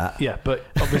fuck with that. Yeah, but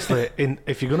obviously,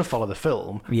 if you're going to follow the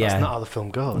film, that's not how the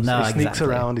film goes. No, he sneaks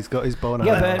around, he's got his bow and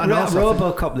Yeah, arrow. but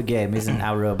RoboCop the game isn't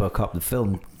how RoboCop the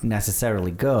film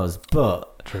necessarily goes,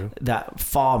 but True. that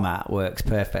format works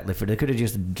perfectly for. They could have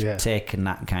just taken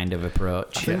that kind of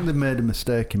approach. I think they made a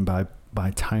mistake by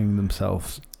tying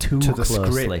themselves Too to the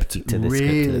closely script, to the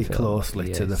really script of the film.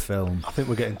 closely to the film. I think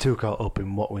we're getting too caught up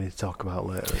in what we need to talk about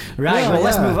later. Right, Yeah, well,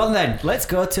 let's yeah. move on then. Let's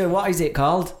go to, what is it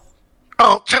called?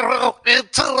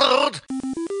 Interlude.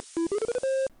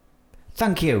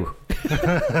 Thank you.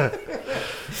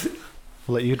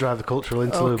 We'll let you drive the cultural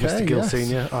interlude, Okay, Mr. Gill yes.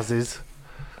 Senior, as is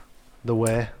the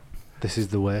way. This is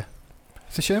the way.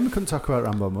 It's a shame we couldn't talk about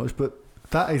Rambo much, but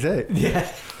that is it. Yeah.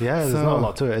 Yeah, there's So- not a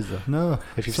lot to it, is there? No.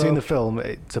 If you've seen the film,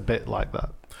 it's a bit like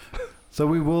that. So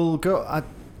we will go.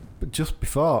 Just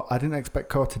before, I didn't expect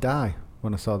Core to die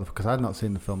when I saw because I'd not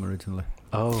seen the film originally.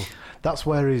 Oh, that's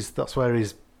where his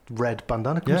red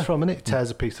bandana comes from, isn't it? He tears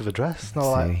a piece of a dress. And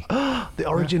I'm like, the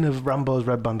origin of Rambo's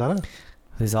red bandana.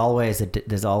 There's always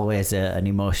an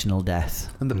emotional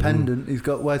death. And the pendant,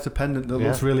 wears a pendant that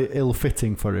looks really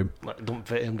ill-fitting for him. Like, it don't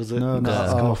fit him, does it? No, It's not at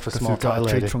come all, off a 'cause small he's got tiny a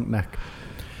tree lady. trunk neck.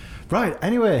 Right,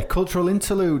 anyway, cultural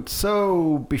interlude.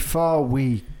 So, before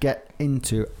we get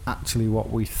into actually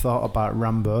what we thought about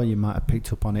Rambo, you might have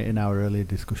picked up on it in our earlier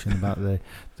discussion about the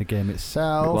game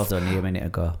itself. It was only a minute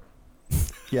ago.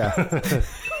 Yeah.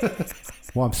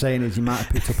 What I'm saying is you might have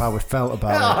picked up how we felt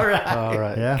about it. All right. All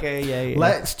right. Yeah. Okay, yeah.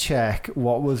 Let's check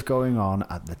what was going on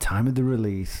at the time of the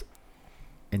release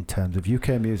in terms of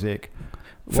UK music,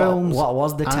 films. What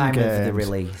was the and time of the games.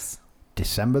 release?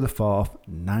 December the 4th,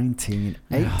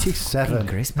 1987. Fucking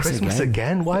Christmas Christmas again.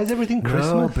 again? Why is everything No,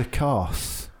 Christmas?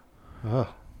 because.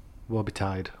 Oh, we'll be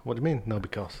tied. What do you mean? No,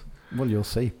 because. Well, you'll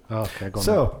see. Oh, okay, go on.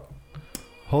 So,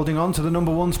 holding on to the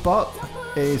number one spot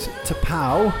is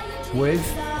T'Pau with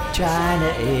China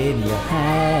in your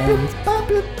hands.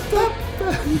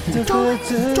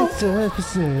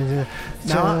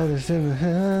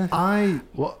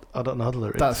 What? I don't know the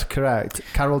lyrics. That's correct.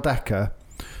 Carol Decker.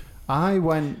 I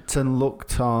went and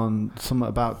looked on something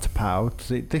about T'Pau.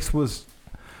 See, this was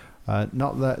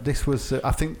not that. This was,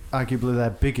 I think, arguably their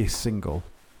biggest single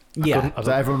Yeah, that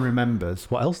everyone remembers.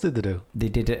 What else did they do? they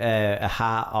did a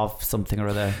heart of something or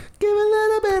other. Give a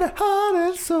little bit of heart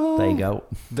and soul. There you go.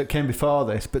 That came before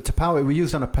this, but T'Pau it was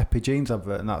used on a Peppy Jeans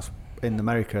advert, and that's in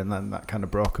America, and then that kind of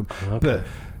broke them. Okay. But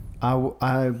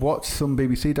I watched some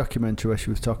BBC documentary where she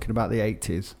was talking about the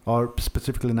 80s, or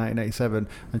specifically 1987,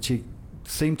 and she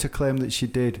seemed to claim that she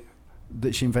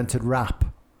invented rap.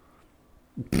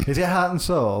 Is it Heart and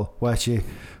Soul, where she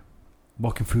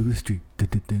walking through the street,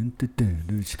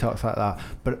 she talks like that,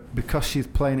 but because she's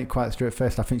playing it quite straight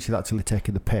faced, I think she's actually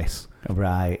taking the piss.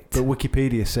 Right. But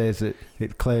Wikipedia says that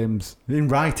it claims in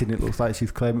writing it looks like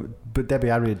she's claiming, but Debbie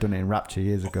Harry had done it in Rapture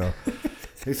years ago.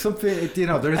 It's something,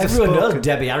 there is Everyone a knows spoken.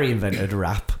 Debbie Harry invented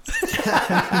rap.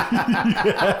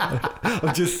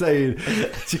 I'm just saying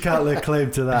she can't lay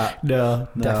claim to that. No,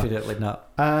 No. definitely not.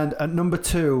 And at number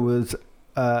 2 was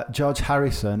George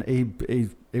Harrison. He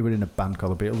was in a band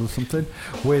called the Beatles or something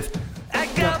with I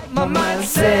got my mind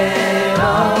set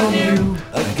on you.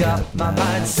 I got my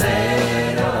mind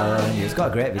set on you. It's got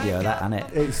a great video of that, hasn't it?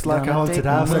 It's Like a Haunted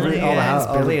House. It's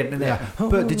brilliant, isn't it? Yeah.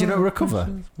 But did you know it was a cover?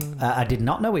 I did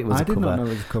not know it was I a did cover. not know it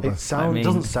was a cover. It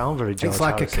doesn't sound very George It's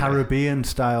like Harrison. a Caribbean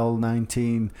style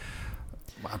 19.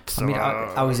 I mean,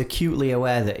 I was acutely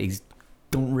aware that he's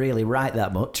don't really write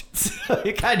that much, so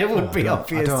it kind of would be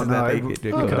obvious. I don't know. that You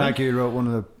they- could argue he wrote one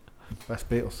of the best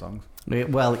Beatles songs.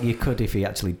 Well, you could if he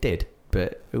actually did,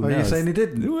 but who Are you knows? saying he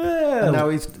didn't? Well, And now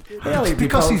he's well, he'd be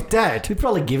because prob- he's dead. They'd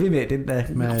probably give him it, didn't they?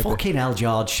 Maybe. Fucking hell,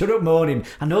 George! Shut up moaning.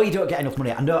 I know you don't get enough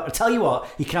money. I'll tell you what.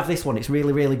 You can have this one. It's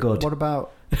really, really good. What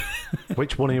about?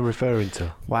 Which one are you referring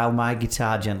to? While my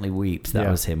guitar gently weeps. That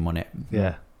Yeah. was him, wasn't it?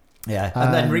 Yeah. Yeah.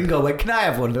 And then Ringo went, "Can I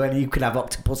have one?" When you can have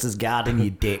Octopus's Garden,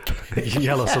 you dick.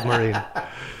 Yellow Submarine.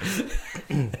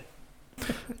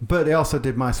 But he also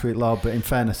did My Sweet Lord. But in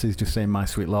fairness, he's just saying My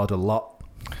Sweet Lord a lot.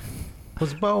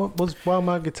 Was While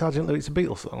My Guitar Gently It's a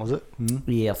Beatles song, was it?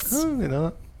 Yes. Oh, you know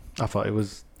that. I thought it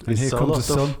was. And Here solo Comes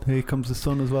the stuff. Sun. Here Comes the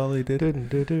Sun as well, he did.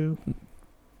 Do.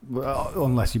 Well,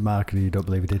 unless you mark it, you don't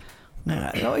believe he did.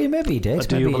 No, maybe he did.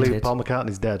 Do you Maybe he believe did. Paul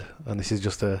McCartney's dead and this is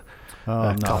just a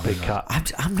I'm not having that.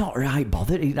 copycat? I'm not right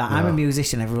bothered. I'm a No.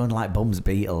 musician. Everyone like bums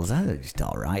Beatles. They're just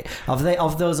all right. Of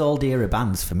those old era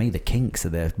bands, for me, the Kinks are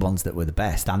the ones that were the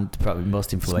best and probably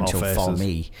most influential Small for Faces.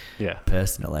 me Yeah.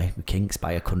 personally. The Kinks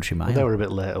by a country mile. Well, they were a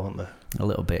bit later, weren't they? A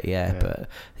little bit, yeah, but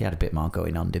they had a bit more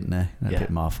going on, didn't they? A Yeah.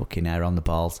 bit more fucking hair on the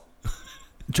balls.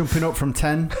 Jumping up from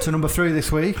 10 to number 3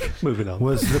 this week Moving on.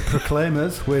 was the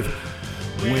Proclaimers with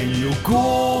When You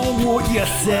Go, Would You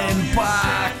Send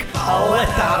Back a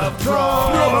Letter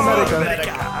from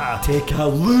America? Take a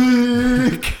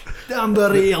look down the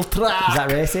rail track. Is that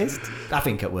racist? I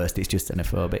think at worst it's just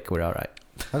xenophobic. We're all right.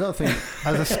 I don't think,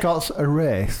 as a Scots, a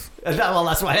race. Well,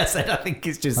 that's why I said I think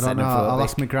it's just I don't know, I'll xenophobic.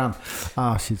 ask my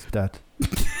gran. She's dead.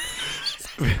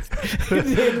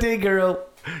 Dear girl.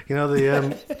 You know the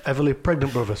Everly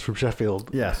Pregnant Brothers from Sheffield?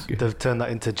 Yes. They've turned that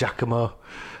into Giacomo.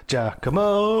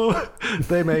 Giacomo,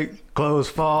 they make clothes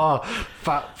for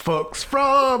fat fucks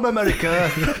from America.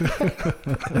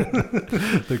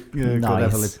 The good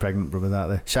Nice. Everly pregnant brother, aren't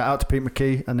they? Shout out to Pete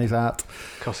McKee and his art.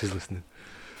 Cossie's listening.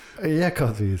 Yeah, of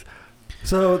course he is.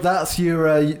 So that's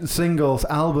your singles,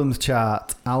 albums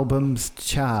chart. Albums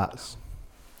charts.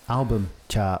 Album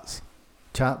charts.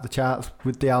 Chart the charts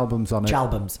with the albums on it.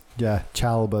 Chalbums. Yeah,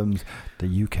 Chalbums, the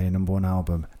UK #1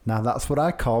 album. Now that's what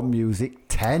I call Music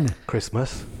 10.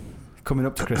 Christmas. Coming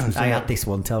up to Christmas. I had this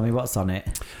one. Tell me what's on it.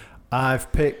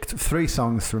 I've picked 3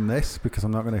 songs from this because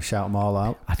I'm not going to shout them all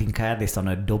out. I think I had this on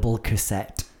a double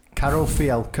cassette. Carol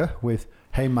Fielka with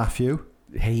Hey Matthew.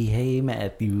 Hey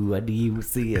Matthew, what do you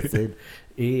see? I said,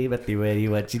 hey Matthew, where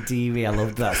you watching TV? I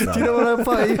loved that song. Do you know what I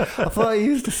thought? I thought he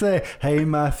used to say, Hey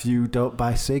Matthew, don't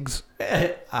buy cigs.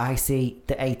 I see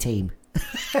the A-Team.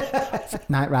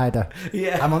 Knight Rider.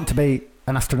 Yeah. I want to be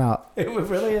an astronaut. It was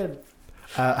brilliant.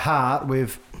 Heart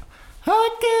with How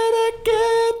can I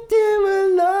get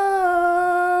you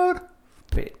alone?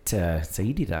 Bit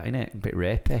seedy, that, innit? A bit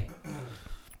rapey.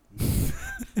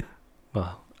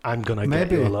 Well, I'm gonna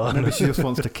Maybe, get you alone. maybe she just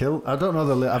wants to kill. I don't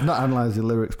know I've not analysed the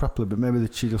lyrics properly, but maybe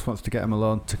she just wants to get him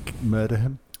alone to murder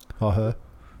him or her,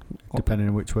 depending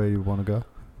on which way you want to go.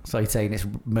 So you're saying it's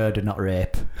murder, not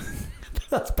rape.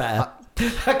 That's better.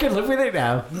 I can live with it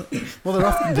now. Well,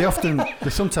 they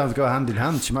sometimes go hand in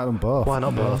hand. She might have done both. Why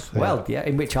not both? Well, yeah,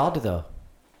 in which order though?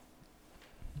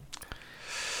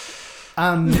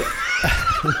 And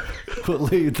we'll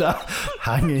leave that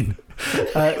hanging.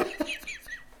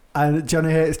 And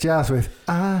Johnny Hates Jazz with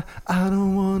I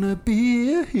don't wanna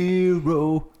be a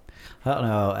hero. I don't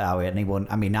know how anyone.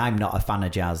 I mean, I'm not a fan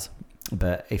of jazz,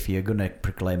 but if you're gonna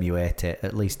proclaim you hate it,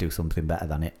 at least do something better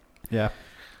than it. Yeah.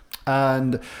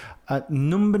 And at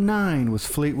number 9 was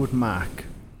Fleetwood Mac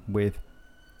with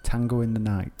Tango in the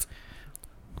Night,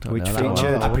 Don't which know that one.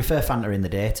 featured. I prefer Fanta in the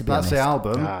Day, to be That's honest. the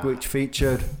album, Ah. which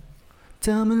featured.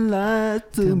 Tell me lies,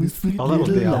 tell me sweet Oh, that was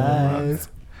the little album, lies.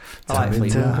 I like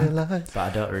Fleetwood Tell me Mac, lies. but I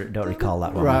don't recall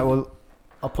that one. Right, well,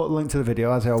 I'll put a link to the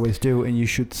video as I always do, and you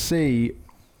should see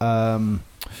John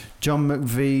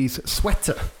McVie's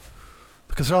sweater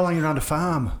because they're all hanging around a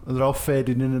farm and they're all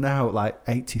fading in and out like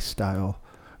 80s style,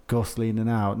 ghostly in and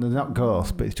out. And they're not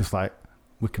ghosts, but it's just like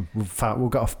we've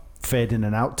got a fade in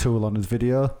and out tool on his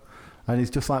video, and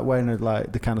he's just like wearing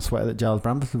like the kind of sweater that Giles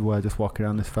Brambis would wear just walking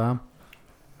around this farm.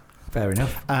 Fair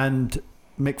enough. And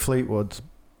Mick Fleetwood's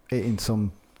eating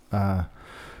some urns,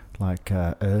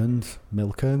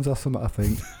 milk urns or something. I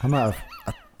think I might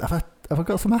have. Have I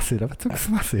got some acid? Have I took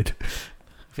some acid?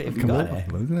 If you got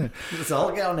it, Isn't it? let's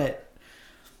all get on it.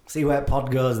 See where pod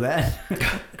goes then.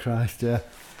 Christ, yeah.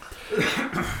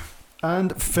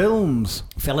 And films.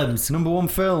 Films. Number 1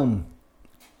 film.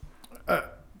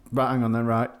 Right, hang on then.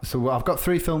 Right, so I've got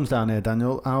 3 films down here,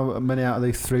 Daniel. How many out of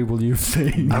these 3 will you see?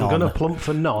 I'm None. gonna plump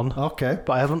for none, Okay.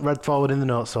 but I haven't read forward in the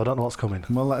notes, so I don't know what's coming.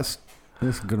 Well, this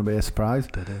is going to be a surprise.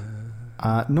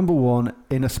 Number 1,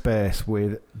 Inner Space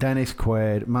with Dennis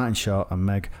Quaid, Martin Short, and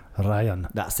Meg Ryan.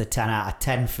 That's a 10 out of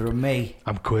 10 from me.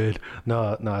 I'm Quaid.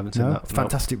 No, I haven't seen No, that.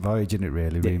 Fantastic Voyage, isn't it?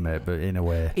 Really, Yeah. remake, but in a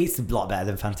way. It's a lot better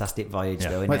than Fantastic Voyage,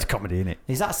 though, Well, isn't it's it? comedy, isn't it?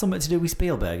 Is that something to do with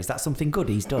Spielberg? Is that something good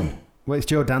he's done? Well, it's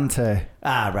Joe Dante.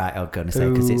 Ah, right. I was going to say,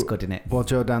 because it's Who- good, isn't it? Well,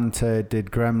 Joe Dante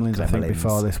did Gremlins, I think, Gremlins.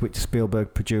 before this, which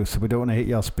Spielberg produced. So we don't want to hit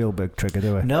your Spielberg trigger,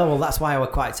 do we? No, well, that's why I was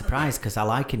quite surprised, because I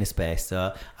like Inner Space,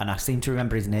 so, and I seem to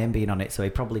remember his name being on it, so he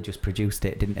probably just produced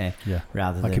it, didn't he? Yeah.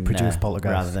 Rather Like he than produced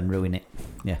Poltergeist. rather than ruin it.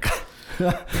 Yeah.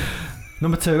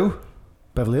 Number 2,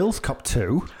 Beverly Hills Cop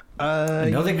 2.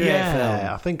 Another great yeah,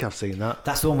 film. I think I've seen that.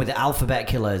 That's the one with the alphabet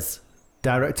killers.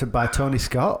 Directed by Tony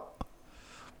Scott,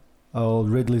 old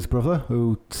Ridley's brother,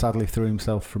 who sadly threw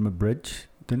himself from a bridge,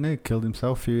 didn't he? Killed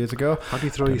himself a few years ago. How do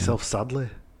you throw yourself sadly?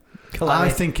 I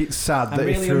think it's sad I'm that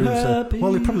he really threw himself. unhappy.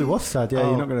 Well, he probably was sad. Yeah, Oh.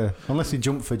 you're not gonna unless he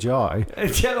jumped for joy.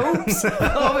 Oops.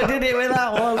 Oh, we did it with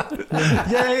that one.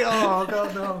 Yay! Oh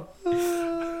God,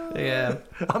 no! Yeah.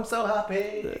 I'm so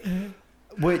happy.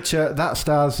 Which that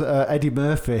stars Eddie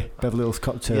Murphy, Beverly Hills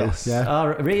Cop 2. Yes. Yeah, Oh,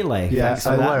 really? yeah. Thanks,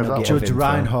 I'm aware of that Judge one.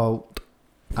 Reinhold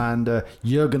and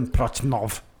Jürgen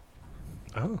Prochnov.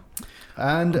 Oh,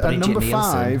 And Bridget number Nielsen.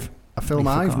 5, a film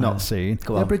We I've forgot her. not seen.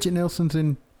 Go Yeah, on. Bridget Nielsen's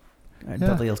in.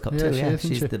 Beverly Hills Cop 2, she yeah. is, isn't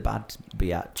She's she? the bad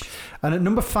biatch. And at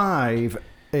number 5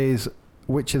 is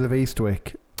Witches of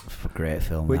Eastwick, Great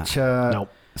film, which Nope.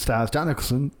 stars Jack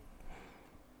Nicholson,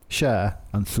 Cher,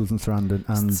 and Susan Sarandon,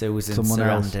 and Susan someone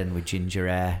else. Sarandon with ginger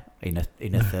hair in her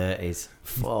 30s.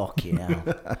 Fucking hell.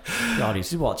 God, you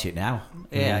should watch it now.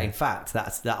 Yeah, in fact,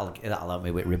 that'll help me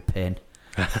with rib pain.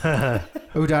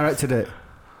 Who directed it?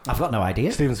 I've got no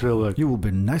idea. Steven Spielberg. You will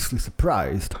be nicely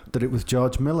surprised that it was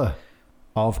George Miller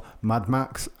of Mad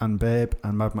Max and Babe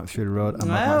and Mad Max Fury Road and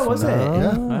Mad Max. Oh, was it?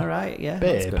 Yeah. All right, yeah.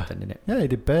 Babe. That's good, then, isn't it? Yeah, he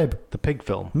did Babe. The pig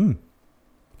film.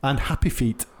 And Happy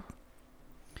Feet.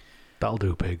 That'll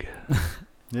do, pig.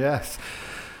 Yes.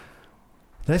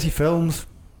 There's your films.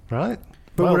 Right.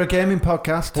 But Well, we're a gaming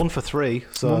podcast. 1 for 3.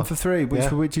 So 1 for 3.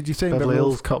 Which did you say? Beverly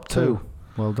Hills Cop 2.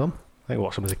 Well done. I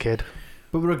watched them as a kid.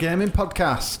 But we're a gaming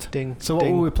podcast. Ding. So what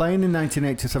ding. were we playing in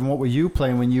 1987? What were you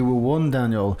playing when you were 1,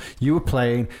 Daniel? You were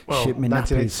playing Well, Ship Me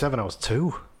Nappies. 1987, I was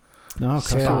 2. No,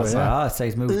 So okay, that's yeah. So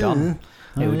he's moved on.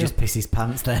 Oh, He would yeah. just piss his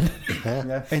pants then.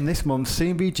 Yeah. In this month's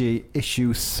CMVG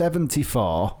issue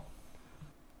 74,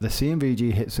 the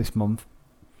CMVG hits this month.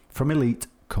 From Elite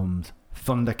comes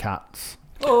Thundercats.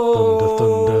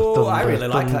 Oh, I really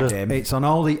like that thunder. game. It's on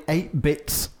all the 8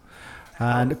 bits.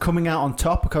 And coming out on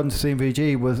top, according to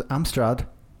CMVG, was Amstrad.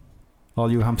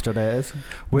 All you Amstrad haters.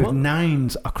 With What?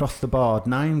 9s across the board.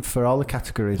 9 for all the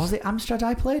categories. Was it Amstrad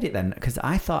I played it then? Because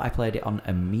I thought I played it on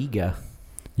Amiga.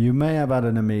 You may have had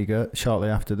an Amiga shortly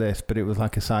after this, but it was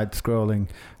like a side-scrolling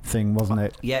thing, wasn't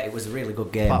it? Yeah, it was a really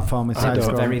good game. Platform is It was a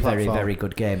side-scrolling very, very, platform. very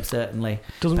good game. Certainly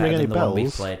Doesn't better ring any than the one we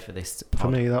bells. played for this For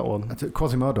pod. me, that one.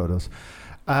 Quasimodo does.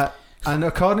 And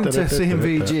according to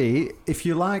CMVG, if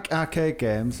you like arcade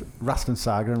games, Rastan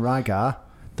Saga and Rygar,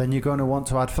 then you're going to want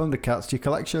to add Thundercats to your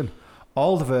collection.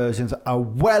 All the versions are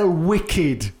well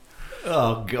wicked.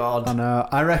 Oh, God. And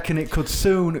I reckon it could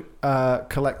soon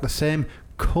collect the same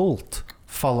cult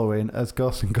following as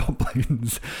Ghosts and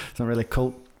Goblins. It's not really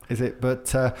cult, is it?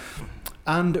 But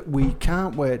and we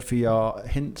can't wait for your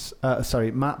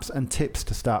maps and tips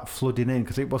to start flooding in,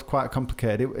 because it was quite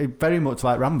complicated. It very much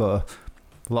like Rambo.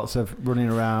 Lots of running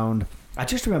around. I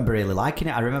just remember really liking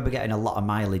it. I remember getting a lot of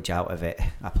mileage out of it.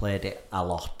 I played it a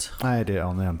lot. I had it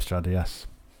on the Amstrad, yes.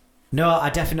 No, I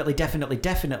definitely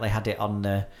had it on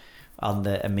the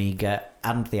Amiga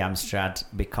and the Amstrad,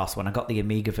 because when I got the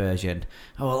Amiga version,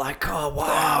 I was like, "Oh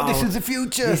wow, this is the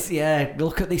future."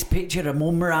 Look at this picture of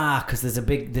Mumra, because there's a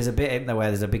bit in there where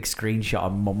there's a big screenshot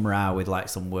of Mumra with like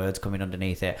some words coming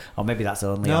underneath it, or maybe that's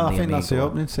only No, on I the think Amiga that's the one.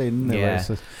 opening scene, isn't it? Yeah. Where it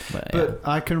says- But, But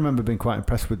I can remember being quite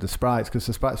impressed with the sprites, because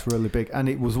the sprites were really big, and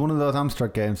it was one of those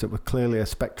Amstrad games that were clearly a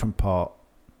Spectrum port.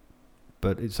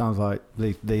 But it sounds like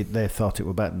they thought it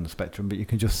were better than the Spectrum. But you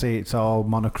can just see it's all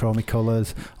monochromic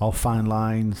colours, all fine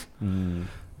lines.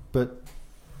 But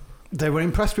they were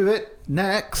impressed with it.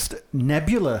 Next,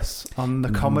 Nebulous on the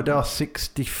Commodore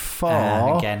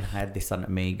 64. again, I had this on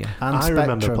Amiga. And I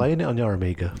remember Spectrum. playing it on your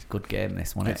Amiga. Good game,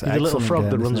 this one. It's It, The little excellent frog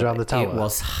game, that runs isn't it? around the tower. it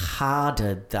was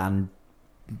harder than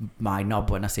my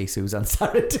knob when I see Susan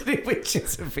Sarandon, which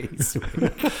is a piece.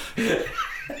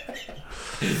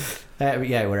 Yeah,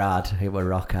 it were hard. It were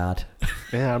rock hard.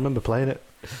 Yeah, I remember playing it.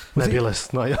 Was it-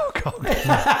 Nebulous, not your cock.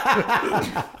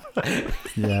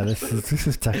 Yeah, this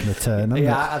is taking a turn, hasn't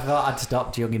Yeah, I thought I'd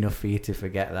stopped young enough for you to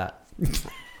forget that.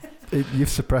 it? You've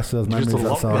suppressed those memories, Just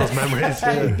that's unlock all. those memories.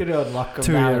 You can unlock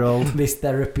them now. 2-year-old. This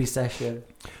therapy session.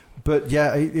 But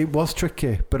yeah, it was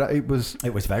tricky. But it was.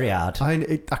 It was very hard. I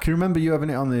can remember you having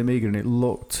it on the Amiga, and it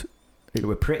looked. It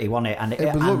were pretty, wasn't it? And It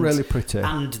would look really pretty.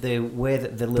 And the way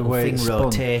that the little way thing it spun.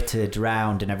 rotated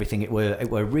round and everything, it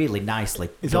were really nicely.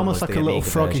 It's done almost was like the a little Amiga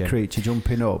froggy version. creature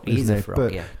jumping up, He's isn't a it? frog,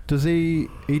 But yeah. does he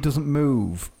doesn't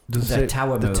move? Does The it,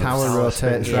 tower the moves. tower Tower rotates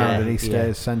spins, round yeah, and he stays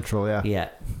yeah. central? Yeah. Yeah,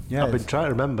 Yeah. I've been trying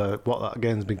to remember what that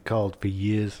game's been called for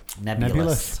years.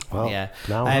 Nebulous. Well, Yeah.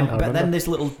 now I But remember. then this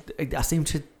little, I seem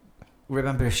to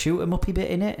remember a shoot 'em uppy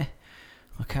bit in it.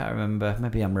 I can't remember.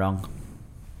 Maybe I'm wrong.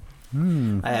 I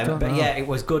don't But know. yeah, it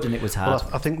was good and it was hard. Well,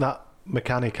 I think that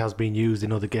mechanic has been used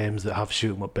in other games that have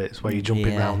shoot 'em up bits where you're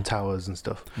jumping around towers and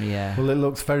stuff. Yeah. Well, it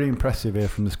looks very impressive here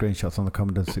from the screenshots on the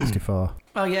Commodore 64.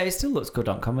 Oh yeah, it still looks good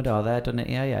on Commodore there, doesn't it?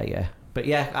 Yeah. But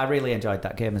yeah, I really enjoyed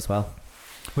that game as well.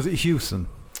 Was it Hewson?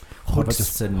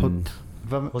 Hudson.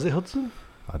 Was it Hudson?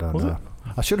 I don't Was know.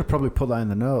 I should have probably put that in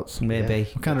the notes. Maybe.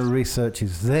 What kind of research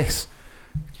is this?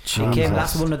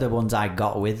 That's one of the ones I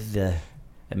got with the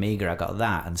Amiga. I got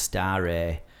that and Star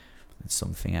Ray and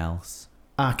something else.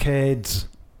 Arcades.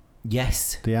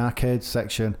 Yes. The arcade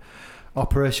section.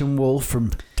 Operation Wolf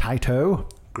from Taito.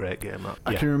 Great game, that.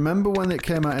 I can remember when it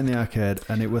came out in the arcade,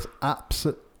 and it was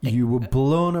you were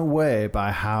blown away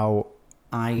by how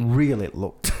real it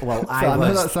looked. Well, I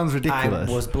know that sounds ridiculous.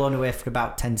 I was blown away for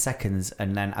about 10 seconds,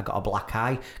 and then I got a black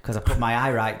eye because I put my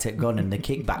eye right to gun, and the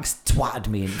kickbacks twatted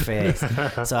me in the face.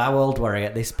 So how old were I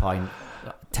at this point?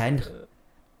 10?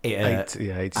 8,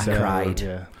 I cried.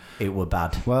 Yeah. It were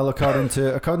bad. Well, according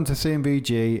to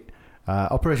CMVG,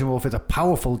 Operation Wolf is a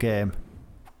powerful game.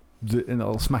 And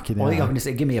it'll smack you in the Well, eye. you're going to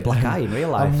say, give me a black eye in real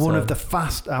life. And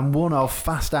one of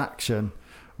fast action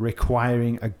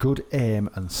requiring a good aim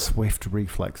and swift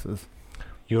reflexes.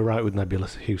 You're right with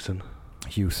Nebulous Hewson.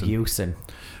 Hewson,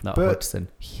 not Hudson.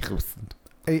 Hewson.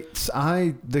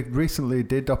 They recently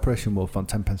did Operation Wolf on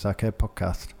Tenpence Arcade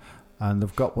Podcast, and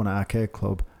they've got one at Arcade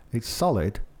Club. It's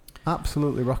solid,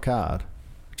 absolutely rock hard.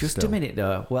 Just a minute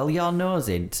though, while you're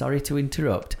nosing, sorry to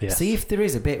interrupt. Yes. See if there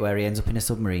is a bit where he ends up in a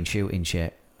submarine shooting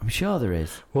shit. I'm sure there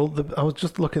is. Well, I was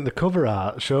just looking at the cover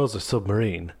art, shows a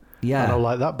submarine. Yeah. And I'm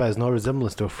like, that bears no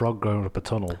resemblance to a frog going up a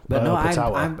tunnel. But no, up a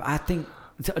tower. I think...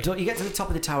 Don't you get to the top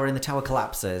of the tower and the tower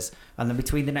collapses, and then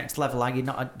between the next level, I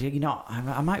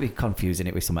might be confusing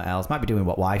it with something else. Might be doing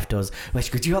what Wife does. Where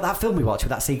she goes, you got that film we watched with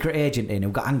that secret agent in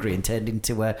who got angry and turned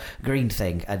into a green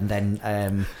thing, and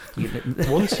then...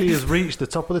 Once he has reached the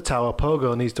top of the tower,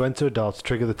 Pogo needs to enter a door to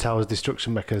trigger the tower's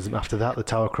destruction mechanism. After that, the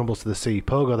tower crumbles to the sea.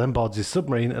 Pogo then boards his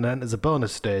submarine and enters a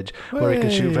bonus stage where he can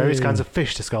shoot various kinds of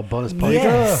fish to score bonus points.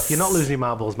 Yes. You're not losing your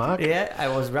marbles, Mark. Yeah, I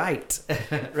was right.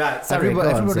 Right, sorry.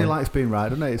 Everybody likes being right,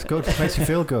 doesn't it? It's good. It makes you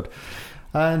feel good.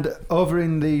 And over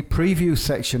in the preview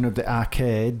section of the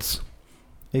arcades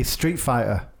is Street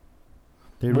Fighter.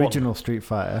 The original Street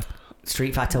Fighter.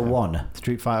 Street Fighter 1.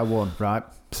 Street Fighter 1, right?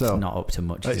 So it's not up to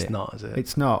much, is it? It's not, is it?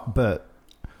 It's not, but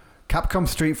Capcom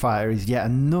Street Fighter is yet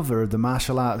another of the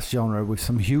martial arts genre with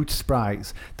some huge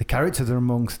sprites. The characters are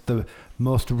amongst the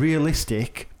most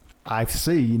realistic I've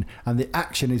seen, and the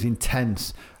action is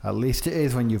intense. At least it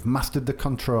is when you've mastered the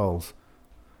controls.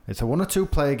 It's a 1 or 2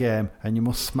 player game, and you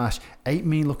must smash 8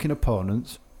 mean-looking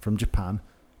opponents from Japan,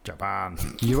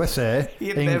 USA,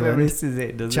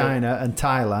 England, China, and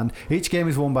Thailand. Each game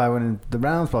is won by winning the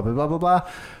rounds, blah, blah, blah, blah,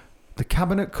 blah. The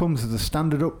cabinet comes as a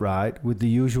standard upright with the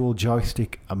usual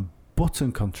joystick and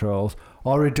button controls,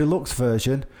 or a deluxe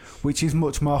version, which is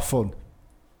much more fun.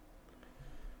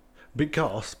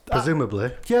 Because,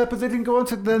 presumably... Yeah, but they didn't go on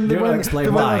to... Then they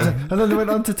went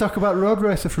on to talk about Road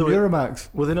Racer from Euramax.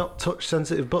 Were they not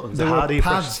touch-sensitive buttons? They were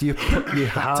pads. You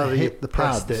had to hit the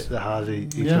pads. The harder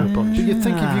you punch. But you'd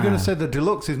think if you're going to Ah. say the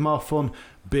deluxe is more fun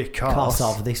because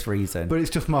of this reason. But it's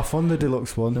just more fun, the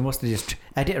deluxe one. They must have just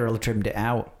editorially trimmed it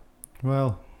out.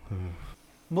 Well...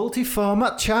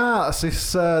 Multi-format charts.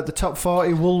 It's the top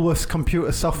 40 Woolworths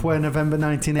computer software November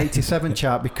 1987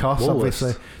 chart because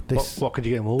obviously this... What could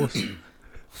you get in Woolworths?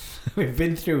 We've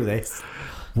been through this.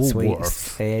 Woolworths.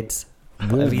 Sweets, AIDS.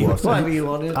 Woolworths. Whatever you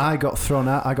wanted. I got thrown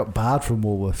out. I got barred from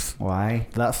Woolworths. Why?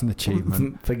 That's an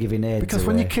achievement. For giving AIDS Because away.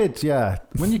 when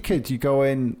you're kids, you go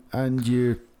in and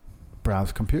you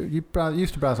browse computer. You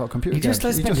used to browse out computer You games.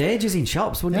 just spend ages in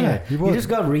shops, wouldn't Yeah, you? you would. just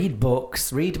go read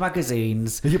books, read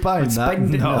magazines. Are you buying and that?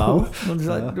 spend No.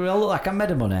 Do I look like I'm made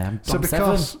of money? So I'm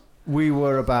because 7. we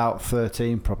were about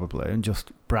 13 probably and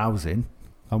just browsing,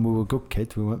 and we were good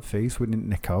kids, we weren't thieves, we didn't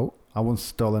nick out. I once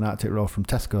stole an Arctic roll from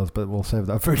Tesco's, but we'll save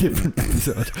that for a different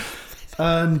episode.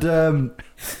 And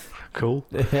Cool.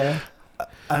 Yeah.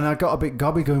 and I got a bit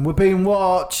gobby going, we're being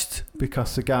watched,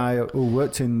 because the guy who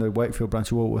worked in the Wakefield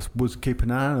branch of Woolworths was keeping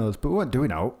an eye on us, but we weren't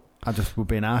doing out. I just were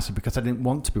being arsy because I didn't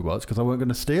want to be watched because I weren't going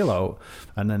to steal out.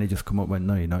 And then he just come up and went,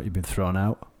 no, you're not, you've been thrown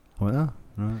out. I went, oh,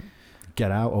 right.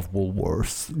 Get out of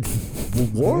Woolworths.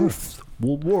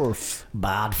 Woolworths.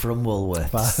 Bad from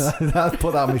Woolworths. I'll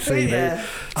put that on my CV. Yeah.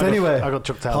 So anyway. I got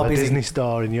chucked out of a Disney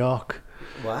store in York.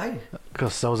 Why?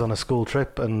 Because I was on a school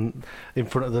trip and in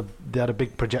front of they had a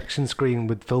big projection screen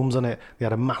with films on it. They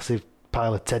had a massive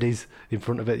pile of teddies in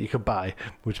front of it you could buy.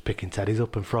 We're just picking teddies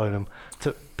up and throwing them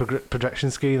to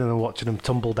projection screen and then watching them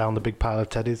tumble down the big pile of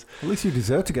teddies. At least you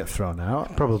deserve to get thrown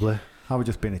out. Probably. I was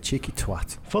just being a cheeky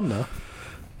twat. Fun though.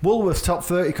 Woolworths Top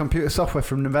 30 Computer Software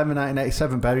from November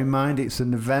 1987. Bear in mind, it's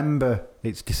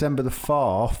December the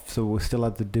 4th, so we still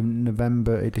had the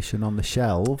November edition on the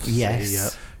shelves.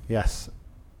 Yes. Yes.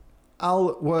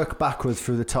 I'll work backwards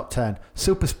through the top 10.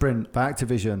 Super Sprint by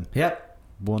Activision. Yep.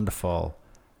 Wonderful.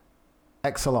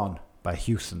 Exelon by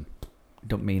Hewson.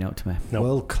 Don't mean out to me. Nope.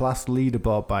 World Class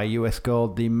Leaderboard by US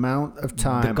Gold. The amount of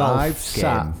time golf I've game.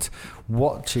 sat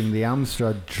watching the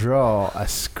Amstrad draw a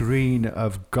screen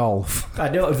of golf. I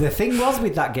know. The thing was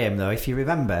with that game, though, if you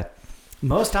remember,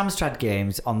 most Amstrad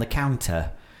games on the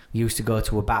counter used to go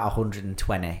to about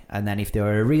 120, and then if they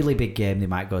were a really big game, they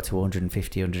might go to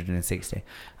 150, 160.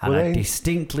 And I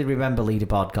distinctly remember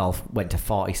Leaderboard Golf went to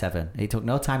 47. It took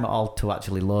no time at all to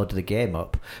actually load the game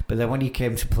up, but then when you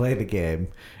came to play the game,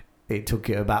 it took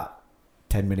it about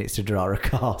 10 minutes to draw a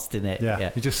course, didn't it?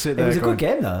 Yeah. You just sit there. It was a going, good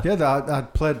game, though. Yeah,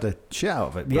 I'd played the shit out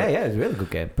of it. But, Yeah, it was a really good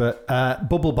game. But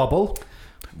Bubble Bobble.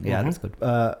 Yeah, that's good.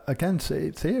 Against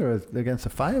it's here against a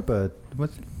Firebird.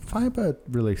 Was Firebird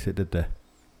released it? Did they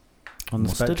on the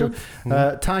Must have Spectrum?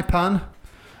 Taipan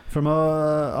from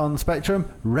on the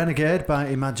Spectrum. Renegade by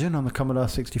Imagine on the Commodore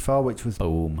 64, which was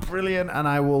Boom. brilliant. And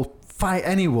I will fight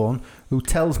anyone who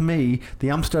tells me, the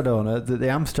Amstrad owner, that the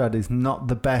Amstrad is not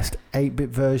the best 8-bit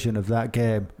version of that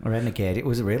game. Renegade. It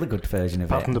was a really good version of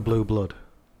Apart it. from the blue blood.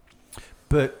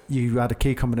 But you had a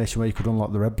key combination where you could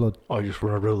unlock the red blood. Or you just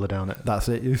run a ruler down it. That's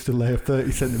it. You used to lay a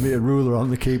 30cm ruler on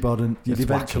the keyboard and you'd Just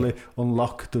whack eventually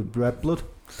unlock the red blood.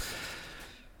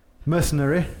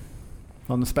 Mercenary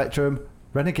on the Spectrum.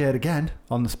 Renegade again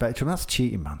on the Spectrum. That's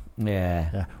cheating, man.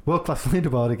 Yeah. World Class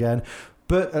Leaderboard again.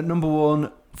 But at number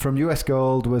 1 from US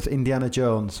Gold was Indiana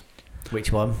Jones.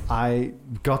 Which one?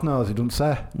 God knows, it doesn't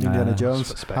say. Indiana Jones.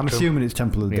 Spectrum. I'm assuming it's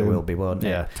Temple of the It Doom. will be, won't it?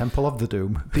 Yeah, Temple of the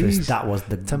Doom. Because that was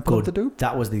the Temple of good. the Doom.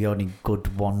 That was the only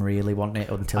good one, really, wasn't it?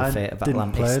 Until I Fate of didn't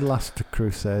Atlantis. play Last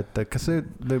Crusade because the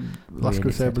Last Really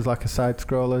Crusade sad. was like a side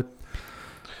scroller.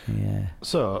 Yeah.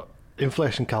 So,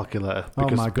 inflation calculator. Oh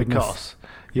Because, my goodness. because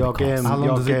your game. How long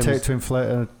your does it game's- take to inflate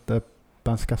a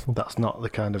bouncy castle? That's not the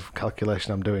kind of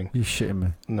calculation I'm doing. You shitting me?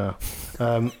 No.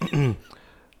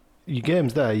 Your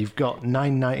games there, you've got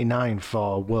 $9.99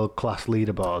 for world class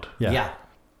leaderboard. Yeah.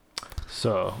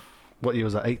 So, what year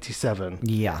was that? 87.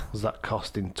 Yeah. Was that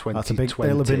cost in 2020? That's a big.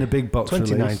 It'll have been a big box release.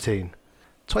 2019.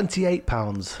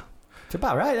 £28. It's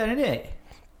about right, then, isn't it?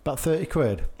 About 30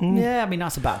 quid. Yeah, I mean,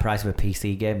 that's about the price of a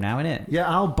PC game now, isn't it? Yeah,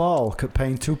 I'll balk at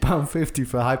paying £2.50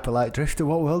 for Hyperlight Drifter.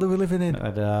 What world are we living in?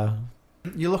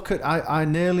 You look at. I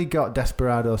nearly got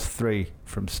Desperados 3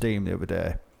 from Steam the other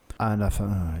day, and I thought,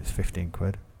 oh, it's 15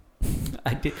 quid.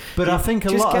 I did, But I think a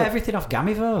just lot get of- everything off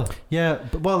Gamivo. Yeah,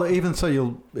 but well, even so,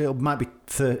 it might be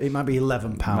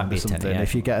 £11 Might be or a something tenner, yeah.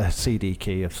 if you get a CD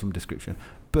key of some description.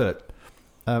 But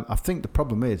I think the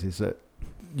problem is that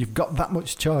you've got that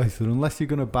much choice, and unless you're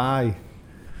going to buy,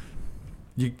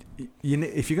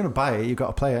 if you're going to buy it, you've got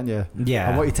to play it, haven't you? Yeah.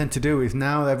 And what you tend to do is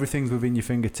now everything's within your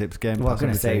fingertips. Game Well, I was Pass,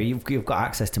 going to say, everything. you've got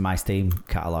access to my Steam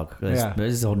catalogue. Yeah.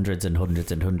 There's hundreds and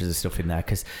hundreds and hundreds of stuff in there,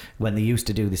 because when they used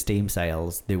to do the Steam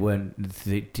sales, they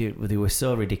were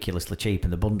so ridiculously cheap,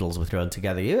 and the bundles were thrown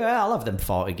together. Yeah, I'll have them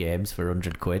 40 games for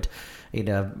 100 quid. You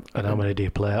know, And how many do you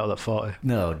play out of that 40?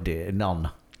 no, dear, none.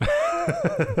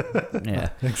 Yeah.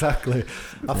 Exactly.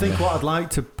 I think what I'd like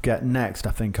to get next,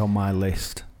 I think, on my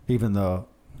list, even though.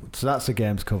 So that's the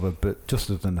games cover, but just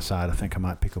as an aside, I think I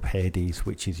might pick up Hades,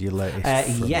 which is your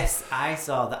latest. from- Yes, I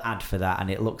saw the ad for that, and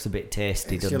it looks a bit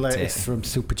tasty, It's your doesn't latest it? from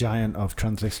Supergiant of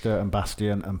Transistor and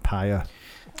Bastion and Pyre.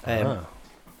 Ah.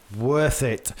 Worth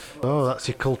it. Oh, that's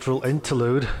your cultural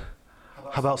interlude.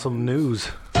 How about some news?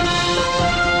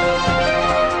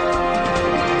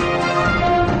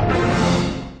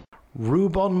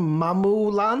 Rubon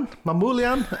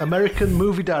Mamoulian, American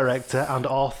movie director and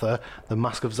author, The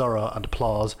Mask of Zorro and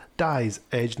Applause, dies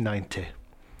aged 90.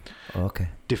 Okay.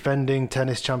 Defending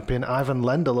tennis champion Ivan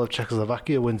Lendl of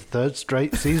Czechoslovakia wins third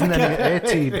straight season-ending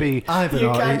ATP.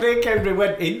 They kind of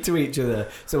went into each other,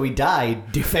 so he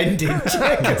died defending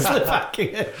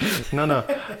Czechoslovakia. No.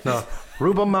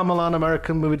 Rubon Mamoulian,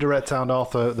 American movie director and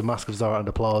author, The Mask of Zorro and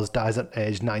Applause, dies at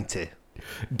age 90.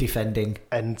 Defending.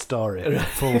 End story.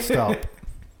 Full stop.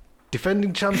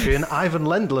 Defending champion Ivan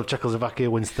Lendl of Czechoslovakia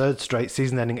wins third straight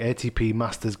season-ending ATP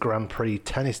Masters Grand Prix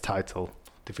tennis title,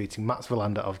 defeating Mats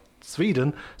Wilander of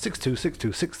Sweden 6-2, 6-2,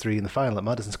 6-3 in the final at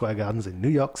Madison Square Gardens in New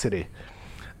York City.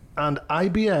 And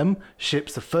IBM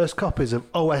ships the first copies of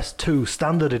OS2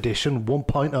 Standard Edition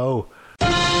 1.0.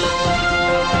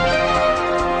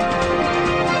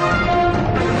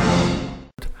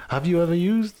 Have you ever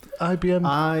used IBM?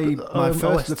 The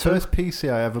OS2? first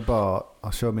PC I ever bought,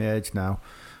 I'll show my age now,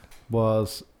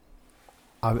 was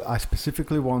I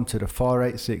specifically wanted a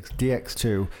 486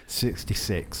 DX2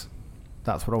 66.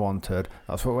 That's what I wanted.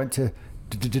 That's what I went to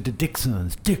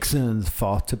Dixon's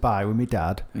for to buy with my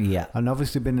dad. Yeah. And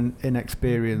obviously been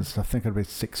inexperienced. I think I'd been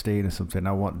 16 or something.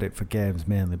 I wanted it for games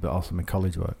mainly, but also my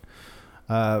college work.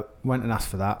 Went and asked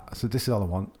for that. I said, this is all I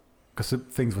want. Because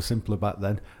things were simpler back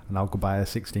then. And I'll go buy a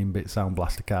 16-bit Sound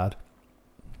Blaster card.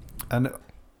 And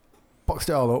boxed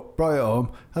it all up, brought it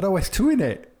home. Had OS2 in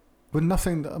it. With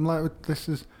nothing. I'm like, this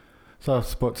is... So I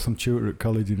spoke to some tutor at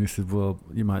college and he said, well,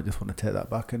 you might just want to take that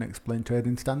back and explain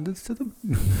trading standards to them.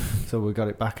 So we got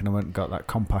it back and I went and got that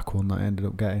compact one that I ended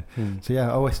up getting. So yeah,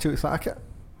 OS2, it's like, what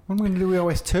am I going to do with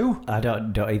OS2? I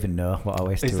don't even know what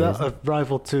OS2 is. Is that a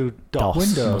rival to DOS?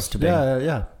 Windows. Must have been.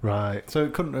 Yeah. Right. So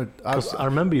it couldn't... I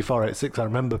remember your 486, I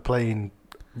remember playing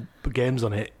games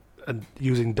on it and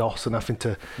using DOS and having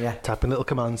to type in little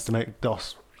commands to make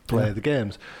DOS play the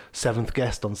games. Seventh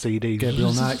Guest on CD.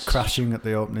 Gabriel Knight crashing at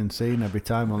the opening scene every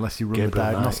time unless you run Gabriel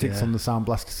the diagnostics Knight, on the Sound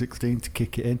Blaster 16 to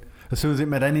kick it in. As soon as it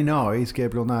made any noise,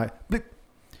 Gabriel Knight... Blip.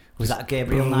 Was that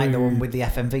Gabriel Knight, the one with the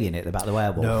FMV in it about the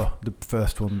werewolf? No, the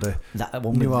first one, That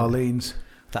one New with Orleans.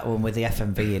 That one with the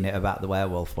FMV in it about the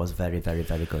werewolf was very, very,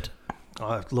 very good.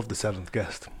 I love the Seventh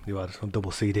Guest. You had a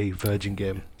double CD Virgin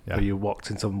game where you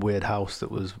walked in some weird house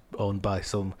that was owned by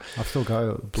some... I've still got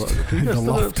it.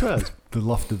 The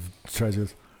loft of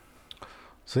treasures.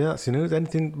 So yeah, that's your news.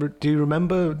 Anything? Do you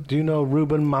remember? Do you know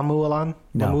Ruben Mamoulian?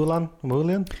 No.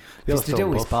 Mamoulian? It's to do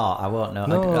with sport. I won't know.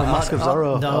 No, Mask of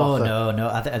Zorro.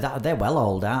 No. They're well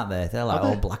old, aren't they? They're like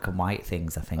all black and white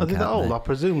things, I think. Are they that old? They? I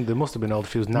presume they must have been old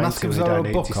if he was 90 Mask of when he died Zorro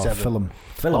in book or 87.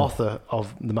 film? Author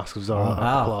of The Mask of Zorro.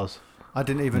 Applause. I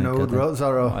didn't even know who wrote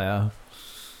Zorro. Oh, yeah.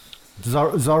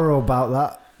 Zorro about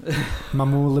that.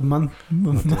 Mamoulian.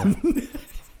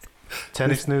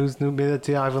 Tennis news, new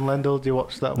to Ivan Lendl. Do you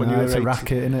watch that when you were it's 18? a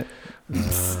racket, innit?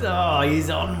 Oh, he's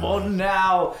on one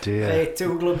now. Dear.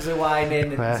 2 glugs of wine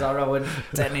in and Zorro and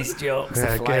tennis jokes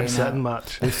are flying game, set out. and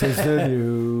match. This is the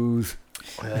news.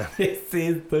 This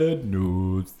is the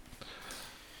news.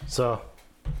 So,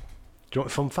 do you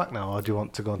want a fun fact now, or do you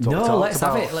want to go and talk? No, talk let's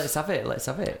about... have it. Let's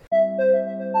have it.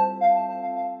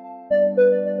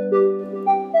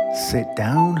 Sit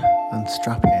down and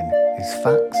strap in. His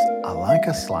facts are like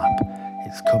a slap.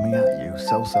 It's coming at you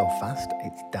so fast.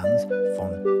 It's Dan's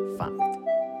fun fact.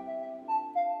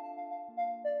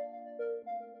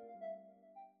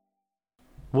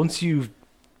 Once you've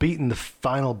beaten the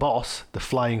final boss, the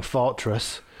Flying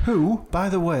Fortress... Who, by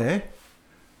the way,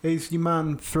 is your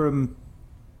man from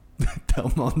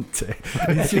Del Monte.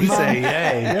 Is your man,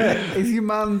 yeah. is your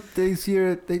man,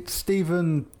 it's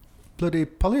Stephen bloody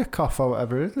Polyakov or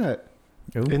whatever, isn't it?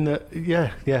 In the...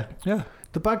 Yeah. Yeah.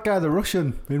 The bad guy, the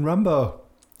Russian, in Rambo.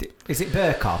 Is it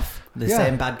Burkhoff? The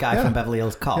same bad guy from Beverly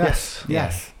Hills Cop? Yes.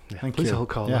 Yes. Yeah. Thank Please you. hold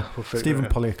call. Yeah. We'll figure Stephen it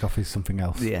out. Polyakov is something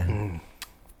else. Yeah.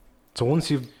 So once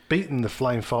you've beaten the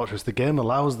Flying Fortress, the game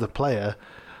allows the player...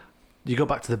 You go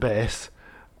back to the base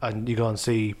and you go and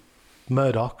see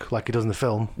Murdoch, like he does in the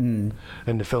film.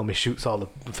 In the film, he shoots for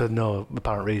no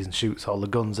apparent reason, shoots all the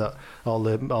guns at all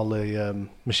the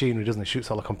machinery, doesn't he?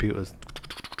 Shoots all the computers.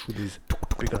 With his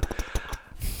big gun.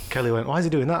 Kelly went, why is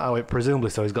he doing that? I went, presumably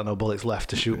so he's got no bullets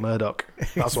left to shoot Murdoch.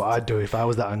 That's what I'd do if I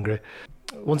was that angry.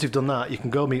 Once you've done that, you can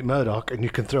go meet Murdoch and you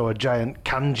can throw a giant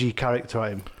kanji character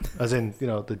at him, as in,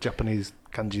 the Japanese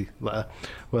kanji letter,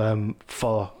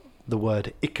 for the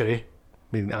word Ikari,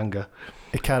 meaning anger.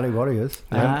 Ikari Warriors.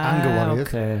 Anger Warriors.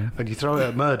 Okay. And you throw it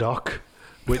at Murdoch,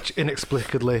 which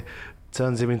inexplicably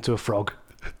turns him into a frog.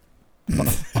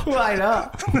 Why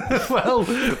not? Well,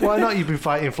 why not? You've been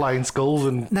fighting flying skulls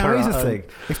and... Now, here's the thing.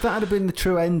 If that had been the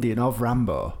true ending of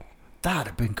Rambo, that'd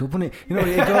have been good, wouldn't it?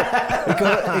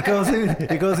 It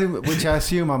goes in, which I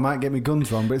assume I might get my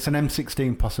guns wrong, but it's an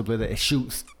M16 possibly that it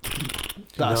shoots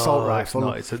that assault rifle.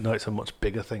 No, it's a much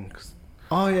bigger thing.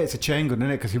 Oh, yeah, it's a chain gun,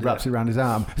 isn't it? Because he wraps it around his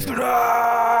arm.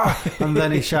 And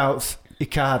then he shouts,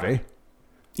 Ikari.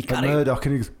 At Murdoch,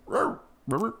 and he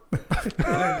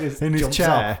goes... in his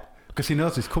chair. Because he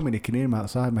knows he's coming, he can hear him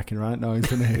outside making right noise,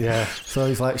 doesn't he? Yeah. So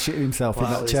he's like shitting himself in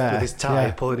that chair. With his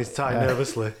tie, pulling his tie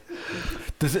nervously.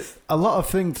 There's a lot of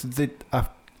things that I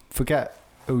forget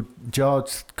who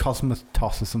George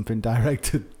Cosmatos or something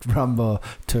directed Rambo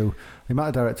 2. He might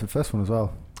have directed the first one as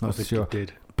well. Not so sure. He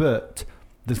did. But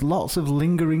there's lots of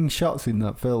lingering shots in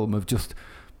that film of just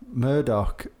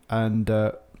Murdoch and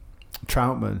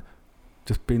Troutman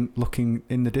just been looking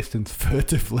in the distance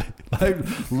furtively, like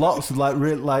lots of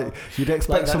you'd expect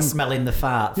Like some smelling the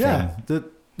fart thing. Yeah,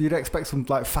 you'd expect some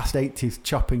like fast 80s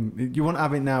chopping. You won't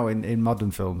have it now in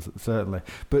modern films, certainly.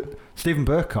 But Stephen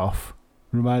Burkhoff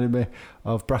reminded me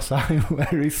of Brass Eye,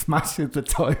 where he smashes the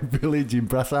toy village in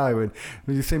Brass Eye. When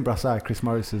you've seen Brass Eye, Chris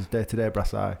Morris's day-to-day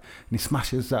Brass Eye, and he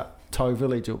smashes that toy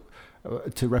village up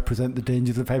to represent the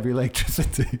dangers of heavy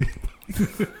electricity.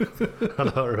 I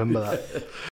don't remember that.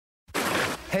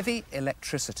 Heavy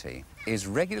electricity is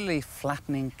regularly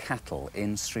flattening cattle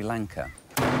in Sri Lanka.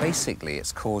 Basically,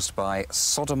 it's caused by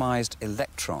sodomized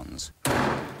electrons.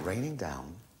 Raining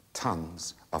down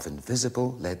tons of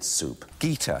invisible lead soup.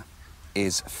 Geeta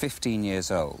is 15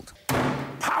 years old.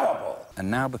 Powerball! And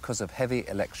now, because of heavy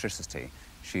electricity,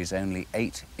 she's only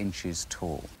 8 inches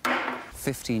tall.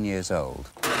 15 years old,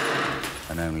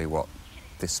 and only, what,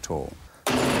 this tall?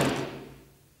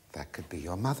 That could be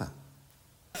your mother.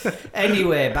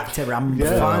 Anyway, back to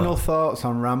Rambo. Final thoughts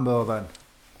on Rambo then?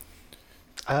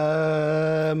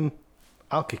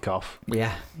 I'll kick off.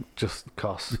 Yeah. Just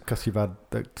because. Because you've had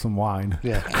some wine.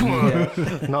 Yeah.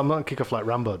 No, I'm not going to kick off like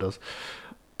Rambo does.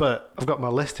 But I've got my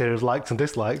list here of likes and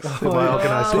dislikes in my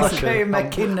organised fashion. Okay,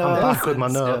 making I'm notes. back with my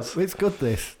notes. It's good,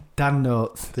 this. Dan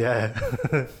notes. Yeah.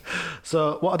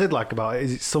 So what I did like about it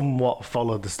is it somewhat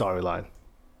followed the storyline.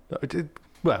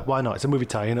 Well, why not? It's a movie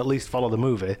tie-in. At least follow the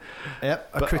movie. Yep.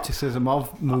 A criticism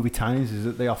of movie tie-ins is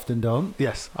that they often don't.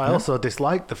 Yes. I also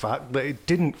disliked the fact that it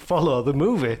didn't follow the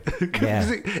movie.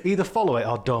 Yeah. Either follow it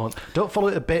or don't. Don't follow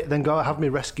it a bit, then go have me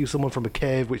rescue someone from a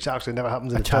cave, which actually never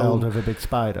happens in A the child film. of a big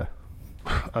spider.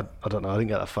 I don't know. I didn't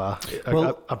get that far.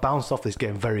 Well- I bounced off this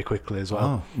game very quickly as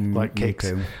well, Oh, like me kicks.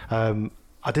 too.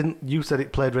 I didn't. You said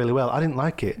it played really well. I didn't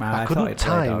like it. I I thought couldn't it played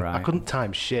time. alright. I couldn't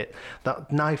time shit.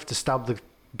 That knife to stab the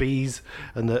bees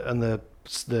and the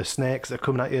snakes that are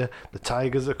coming at you, the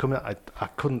tigers that are coming at. I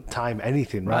couldn't time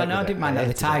anything right. Well, no, I with didn't it. mind that. The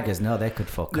hated it. tigers, no, they could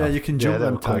fuck Yeah, off. you can Yeah, jump they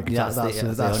them were cool. tigers. That's the- That's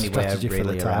that's the only way strategy for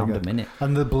really the around tiger. them, innit?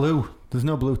 And the blue. There's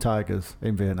no blue tigers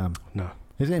in Vietnam. No.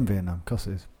 Is it in Vietnam? Of course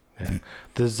it is. Yeah.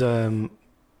 There's no.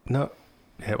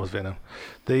 Yeah, it was Vietnam.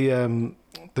 The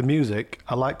music.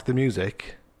 I liked the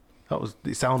music.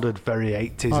 It sounded very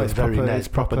 80s and very NES,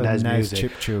 proper NES music.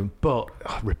 chiptune. But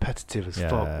repetitive as Yeah.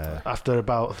 fuck. After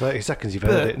about 30 seconds, you've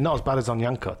heard it. Not as bad as on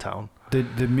Yanko Town. The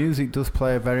music does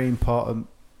play a very important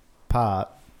part.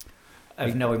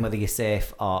 Of knowing whether you're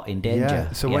safe or in danger.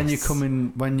 Yeah. So when you Yes. come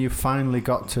in, when you finally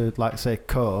got to, like, say,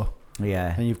 Ko,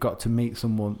 Yeah. and you've got to meet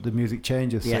someone, the music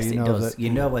changes. Yes, so you it know does. that You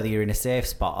know whether you're in a safe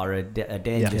spot or a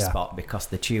danger Yeah. spot because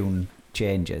the tune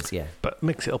changes. Yeah. But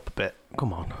mix it up a bit.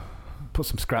 Come on. put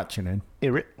some scratching in.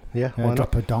 Hear it? Yeah, why not?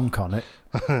 Drop a donk on it.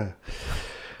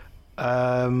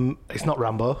 It's not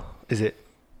Rambo, is it?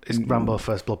 It's Rambo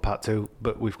First Blood Part 2,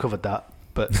 but we've covered that.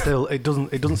 But still, it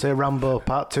doesn't say Rambo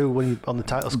Part 2 when you on the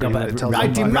title screen. No, it but tells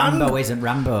Rambo isn't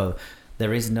Rambo.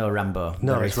 There is no Rambo.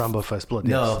 No, There it's is- Rambo First Blood.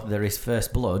 No, Yes. there is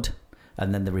First Blood,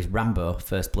 and then there is Rambo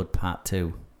First Blood Part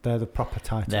 2. They're the proper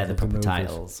titles. They're the of proper movies.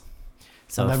 titles.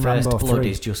 So And then First Rambo Blood 3.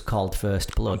 is just called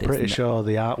First Blood. I'm pretty isn't it? sure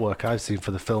the artwork I've seen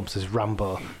for the film says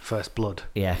Rambo First Blood.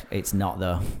 Yeah, it's not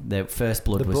though. The First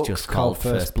Blood The was book's just called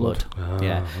called First Blood.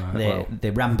 Yeah, right, they well. they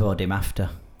Rambo'd him after.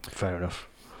 Fair enough.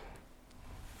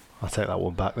 I'll take that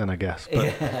one back then, I guess.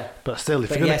 But still, if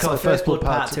But you're going yeah, to call so it First Blood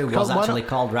Part 2 was why not actually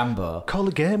called Rambo. call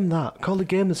the game that. Call the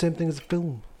game the same thing as the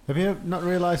film. Have you not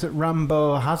realised that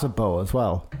Rambo has a bow as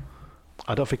well?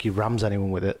 I don't think he rams anyone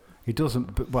with it. He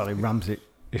doesn't, but, well, he rams it.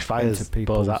 He fires Into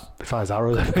people's- he fires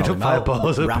arrows. He Call don't him fire out.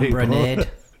 balls at Ram people. grenade,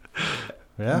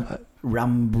 Yeah?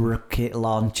 Ram rocket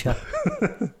launcher.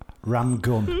 Ram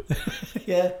gun.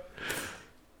 Yeah.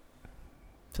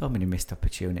 So many missed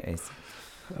opportunities.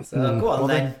 So Mm, go on well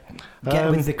then. Get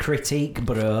um, with the critique,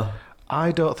 bro.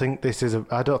 I don't think this is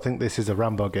a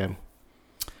Rambo game.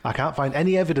 I can't find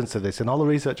any evidence of this in all the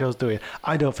research I was doing.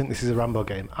 I don't think this is a Rambo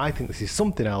game. I think this is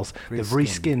something else. They've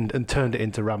reskinned and turned it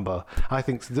into Rambo. I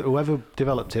think that whoever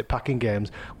developed it, Packing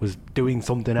Games, was doing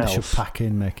something They else. should pack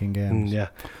in making games. Yeah,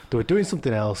 they were doing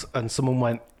something else, and someone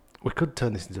went, "We could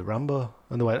turn this into Rambo,"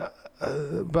 and they went,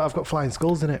 "But I've got flying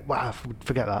skulls in it." Wow,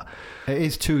 forget that. It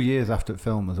is 2 years after the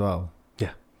film as well.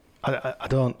 Yeah, I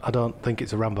don't think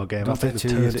it's a Rambo game. I Don't think take they've 2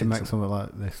 turned years it to make into- something like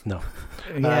this. No.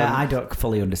 Yeah, I don't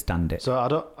fully understand it. So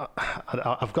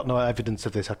I've got no evidence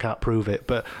of this. I can't prove it,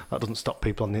 but that doesn't stop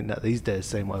people on the internet these days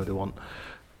saying whatever they want.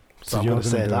 So I'm you're going to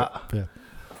gonna say do that. it. Yeah.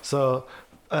 So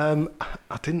I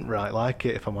didn't really like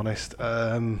it, if I'm honest.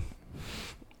 I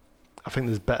think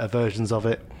there's better versions of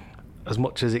it. As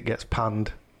much as it gets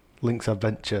panned, Link's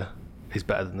Adventure is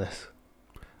better than this.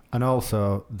 And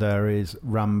also, there is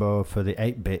Rambo for the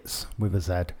 8-bits with a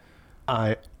Z.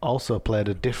 I also played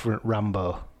a different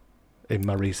Rambo in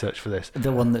my research for this.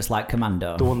 The one that's like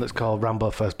Commando. The one that's called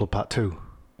Rambo First Blood Part 2.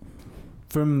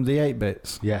 from the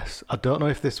 8-bits? Yes, I don't know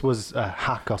if this was a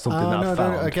hack or something that I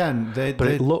found. Again, but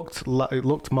it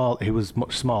looked more. He was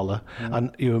much smaller,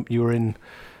 and you were in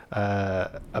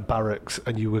a barracks,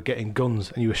 and you were getting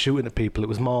guns, and you were shooting at people. It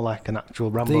was more like an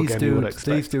actual Rambo game you would expect.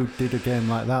 These dudes did a game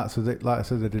like that. So, like I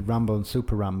said, they did Rambo and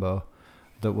Super Rambo,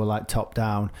 that were like top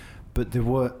down, but they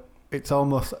were. It's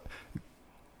almost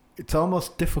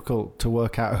difficult to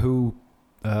work out who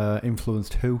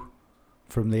influenced who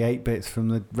from the 8-bits, from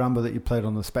the Rambo that you played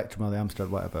on the Spectrum or the Amstrad,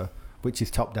 whatever, which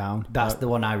is top down. That's the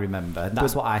one I remember.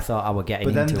 That's what I thought I were getting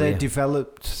into. But then they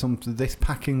developed this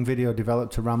packing video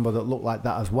developed a Rambo that looked like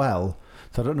that as well.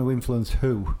 So I don't know who influenced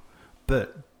who.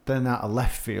 But then out of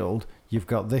left field, you've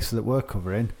got this that we're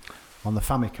covering on the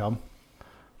Famicom.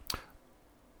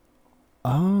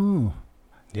 Oh.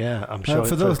 Yeah, I'm sure.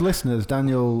 For those listeners,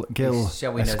 Daniel Gill,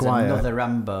 showing Esquire, us another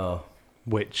Rambo.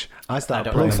 Which I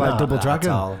started looks playing like Double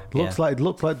Dragon. Looks like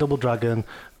Double Dragon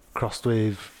crossed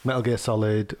with Metal Gear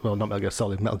Solid. Well, not Metal Gear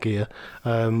Solid, Metal Gear,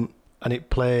 and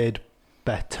it played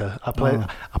better.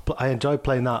 I enjoyed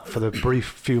playing that for the brief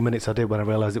few minutes I did when I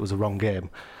realised it was a wrong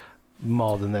game,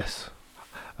 more than this.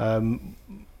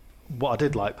 What I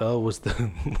did like though was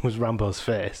Rambo's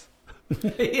face.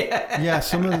 Yeah,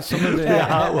 some of the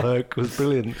artwork was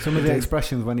brilliant. Some of the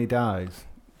expressions when he dies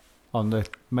on the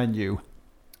menu.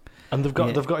 And they've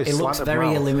got his It looks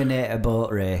very mouth. Eliminator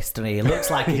boat race, doesn't he? It looks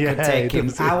like he could take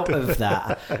him out of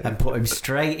that and put him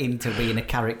straight into being a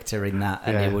character in that,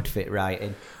 and he would fit right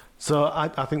in. So I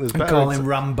think there's better. Call him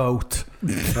Ramboat.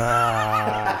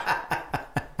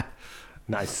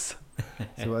 Nice.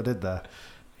 See what I did there?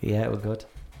 Yeah, it was good.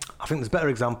 I think there's better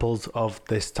examples of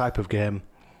this type of game.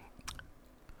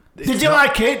 Did you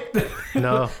like it?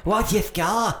 No. What you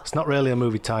got? It's not really a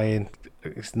movie tie-in.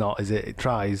 It's not, is it? It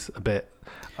tries a bit.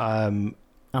 How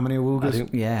many Awoogas?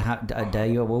 Yeah, how dare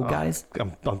you, Wool guys?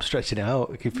 I'm stretching it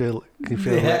out. Can you feel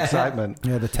the excitement?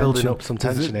 Yeah, the tension. Building up some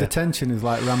tension The here. tension is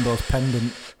like Rambo's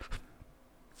pendant.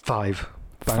 5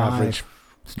 by 5. average.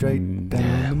 Straight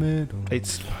down the middle.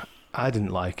 I didn't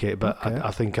like it, but Okay.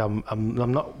 I think I'm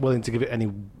not willing to give it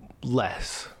any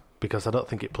less because I don't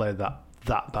think it played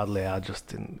that badly. I just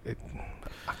didn't.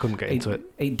 I couldn't get into it.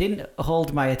 It didn't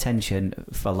hold my attention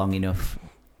for long enough,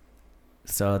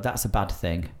 so that's a bad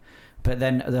thing. But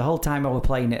then the whole time I was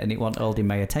playing it and it wasn't holding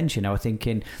my attention, I was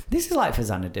thinking, this is like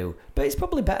Xanadu, but it's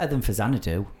probably better than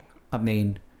Xanadu. I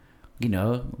mean, you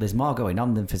know, there's more going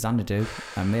on than Xanadu.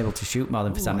 I'm able to shoot more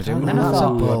than Xanadu. And then I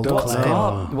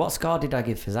thought, what score did I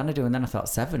give Xanadu? And then I thought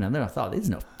 7. And then I thought,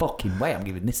 there's no fucking way I'm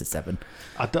giving this a 7.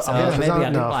 Maybe I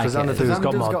didn't like it. Xanadu's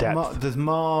got more depth. There's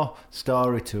more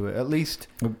story to it, at least.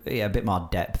 Yeah, a bit more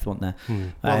depth, wasn't there?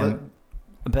 Well,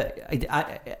 But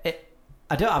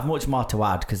I don't have much more to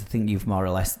add because I think you've more or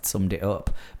less summed it up.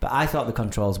 But I thought the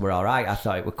controls were all right. I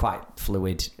thought it were quite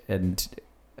fluid and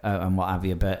what have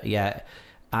you. But yeah,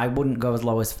 I wouldn't go as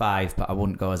low as 5, but I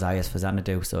wouldn't go as high as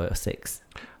Xanadu, so a 6.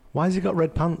 Why has he got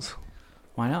red pants?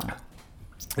 Why not?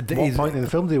 At what point in the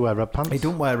film do you wear red pants? He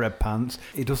don't wear red pants.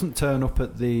 He doesn't turn up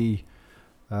at the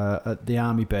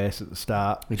army base at the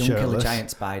start. We don't kill a shirtless.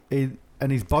 giant spider.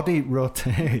 And his body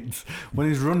rotates. When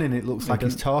he's running, it looks like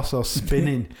his torso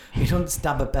spinning. He don't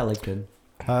stab a pelican.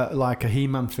 Like a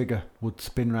He-Man figure would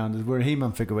spin round. We're a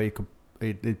He-Man figure where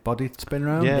his body spin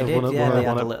round. Yeah, They did, one they of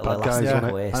had a the little bad guys, elastic wasn't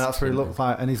it? waist. And that's what he looked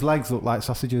like. And his legs look like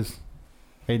sausages.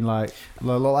 Look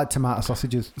like tomato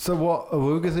sausages. So what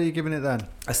Awoogas are you giving it then?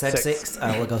 I said 6.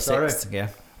 I will go 6. Sorry. Yeah.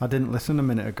 I didn't listen a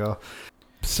minute ago.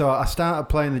 So I started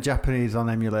playing the Japanese on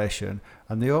emulation,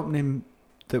 and the opening,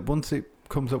 that once it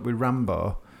comes up with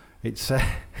Rambo, it says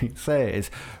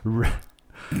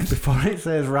before it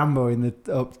says Rambo in the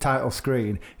title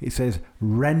screen, it says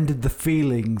rendered the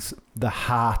feelings, the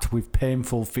heart with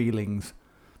painful feelings.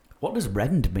 What does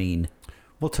rend mean?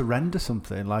 Well, to render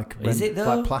something like Is it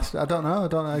though? like plastic. I don't know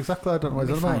exactly. I don't know what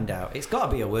Let it's me about. find out. It's got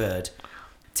to be a word.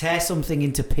 Tear something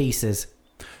into pieces.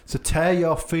 So tear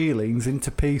your feelings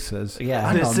into pieces. Yeah.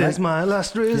 Hang This on, is my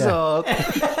last resort.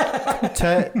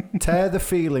 tear the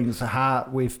feelings, the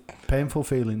heart with painful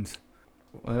feelings.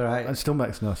 All right. It still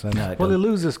makes no sense. No, it Well, he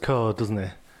doesn't. loses code, doesn't he?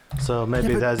 So maybe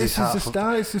Yeah, but there's this his heart. is the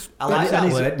start. It's just, I like and that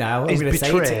he's- word now. I'm he's going to say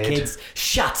it to betrayed. kids.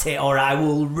 Shut it or I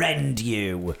will rend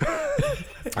you.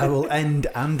 I will end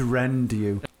and rend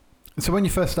you. So when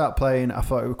you first start playing, I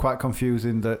thought it was quite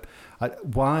confusing that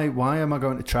why am I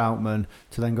going to Troutman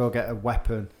to then go get a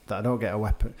weapon that I don't get a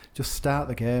weapon? Just start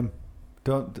the game.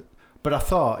 Don't. But I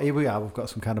thought, here we are, we've got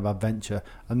some kind of adventure.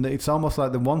 And it's almost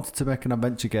like they wanted to make an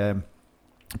adventure game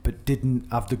but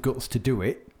didn't have the guts to do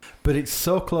it. But it's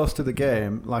so close to the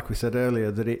game, like we said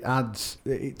earlier, that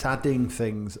it's adding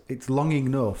things. It's long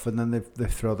enough, and then they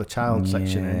throw the child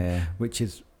section in, which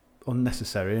is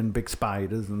unnecessary and big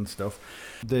spiders and stuff.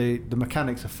 The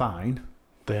mechanics are fine.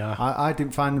 They are. I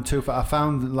didn't find them too. I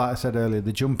found, like I said earlier,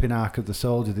 the jumping arc of the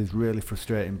soldiers is really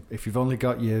frustrating. If you've only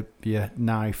got your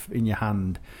knife in your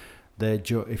hand,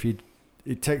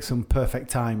 it takes some perfect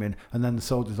timing, and then the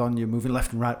soldiers on you moving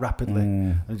left and right rapidly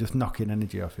and just knocking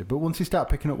energy off you. But once you start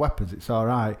picking up weapons, it's all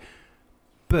right.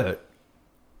 But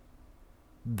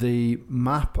the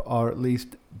map, or at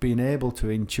least being able to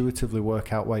intuitively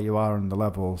work out where you are on the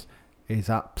levels,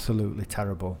 is absolutely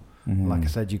terrible. Like I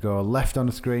said, you go left on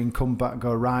a screen, come back,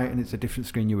 go right, and it's a different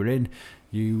screen you were in.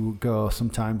 You go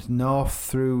sometimes north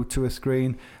through to a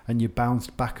screen, and you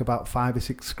bounced back about 5 or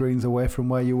 6 screens away from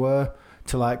where you were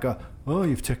to like go, oh,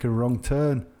 you've taken a wrong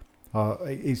turn. Or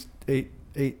it's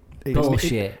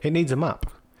Bullshit. It needs a map.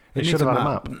 It should have had a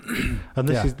map. And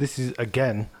this is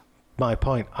again my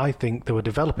point. I think they were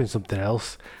developing something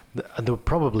else, and they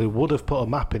probably would have put a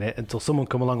map in it until someone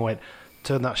come along and went,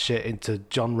 turn that shit into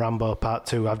John Rambo Part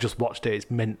 2. I've just watched it.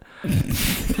 It's mint.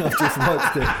 I've just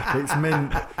watched it. It's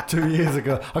mint 2 years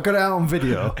ago. I got it out on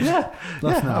video.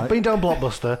 Last night. I've been down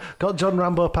Blockbuster, got John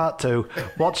Rambo Part 2,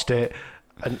 watched it,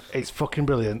 and it's fucking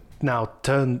brilliant. Now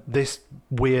turn this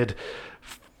weird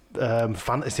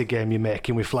fantasy game you're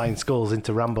making with flying skulls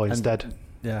into Rambo instead.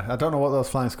 Yeah, I don't know what those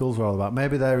flying skulls were all about.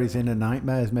 Maybe there is inner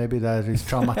nightmares. Maybe there is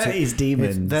traumatic. His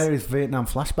demons. There is Vietnam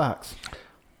flashbacks.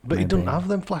 But he doesn't have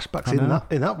them flashbacks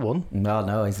in that one.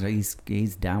 No,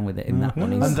 he's down with it in that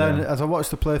one. And then as I watched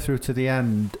the playthrough to the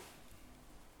end,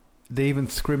 they even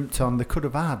scrimped on they could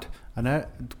have had, and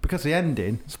because the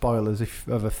ending, spoilers if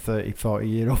of a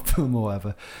 30-40-year-old film or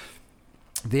whatever,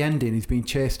 the ending, he's being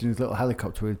chased in his little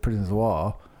helicopter with prisoners of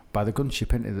war by the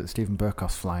gunship, isn't it, that Stephen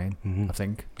Burkoff's flying, I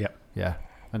think. Yeah.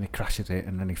 And he crashes it,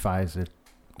 and then he fires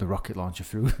the rocket launcher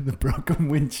through the broken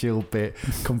windshield bit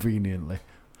conveniently.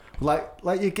 Like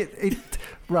you get it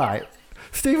right.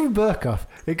 Stephen Burkoff,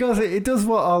 it does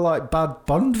what all like bad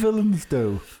Bond villains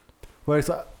do, where it's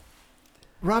like,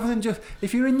 rather than just,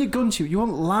 if you're in your gunship, you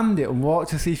won't land it and walk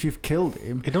to see if you've killed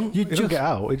him. He don't get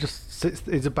out. He just sits.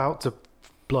 He's about to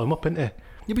blow him up, isn't he?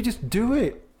 Yeah, but just do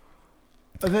it.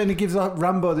 And then he gives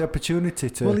Rambo the opportunity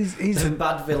to. Well, he's some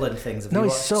bad villain things.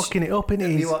 He's soaking it up, isn't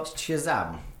he? Have you watched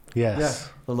Shazam? Yes.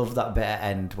 Yeah. I love that bit at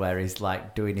end where he's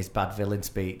like doing his bad villain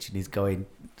speech and he's going,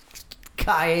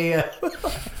 Kai,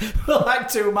 like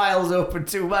 2 miles up and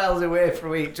 2 miles away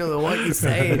from each other. What are you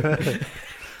saying?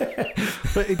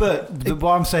 But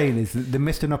what I'm saying is that they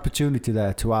missed an opportunity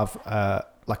there to have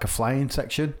like a flying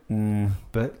section.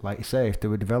 But like you say, if they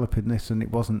were developing this and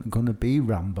it wasn't going to be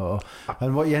Rambo,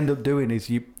 and what you end up doing is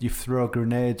you throw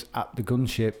grenades at the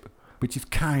gunship, which is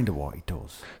kind of what he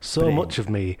does. So much of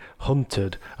me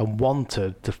hunted and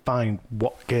wanted to find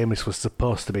what game this was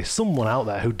supposed to be. Someone out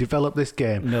there who developed this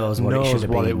game knows what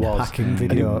it was. Hacking and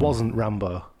video. it wasn't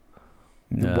Rambo.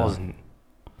 No. It wasn't.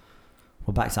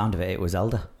 Well, by the sound of it, it was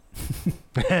Zelda.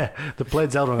 They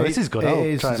played Zelda. This is good. It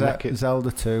is try and make it.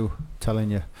 Zelda 2,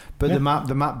 telling you. But the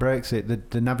map breaks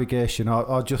it. The navigation,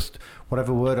 or just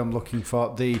whatever word I'm looking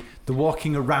for, the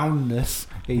walking aroundness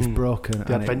is broken.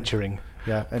 The adventuring.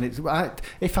 And it's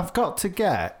if I've got to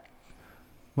get,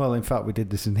 well, in fact, we did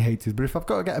this in the 80s. But if I've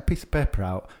got to get a piece of paper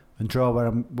out and draw where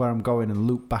I'm going and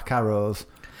loop back arrows.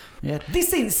 Yeah,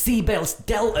 this ain't Seabell's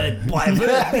Delta, whatever.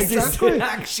 This is an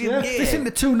action game. This isn't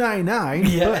the $2.99.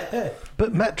 Yeah,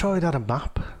 but Metroid had a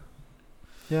map.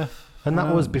 Yeah, and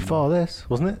that was before this,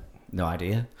 wasn't it? No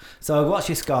idea. So, what's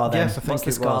your score then? Yes, I think what's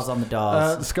the scores on the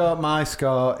doors? My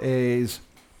score is,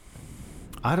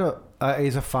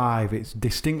 is a 5. It's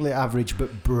distinctly average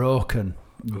but broken.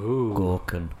 Ooh.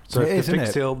 Gorkin. So if they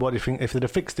fixed it up, what do you think? If they'd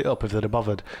have fixed it up, if they'd have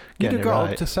bothered you'd getting have it got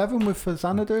right. up to 7 with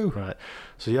Xanadu. Right.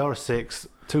 So you're a 6,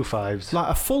 2 5s. Like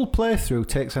a full playthrough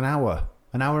takes an hour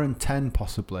and 10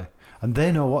 possibly, and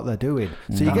they know what they're doing.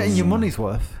 So you're getting your money's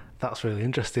worth. That's really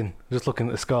interesting. Just looking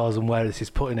at the scores and where this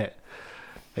is putting it.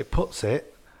 It puts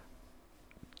it.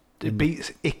 It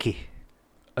beats Icky,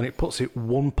 and it puts it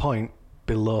 1 point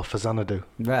below for Xanadu.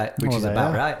 Right, which is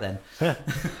about right then. Yeah.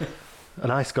 And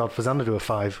I scored for Xanadu a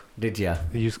 5. Did you?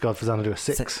 You scored for Xanadu a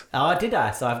 6. Oh, did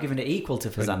I? So I've given it equal to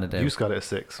for Xanadu. You scored it a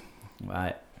 6.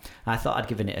 Right. I thought I'd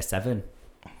given it a 7.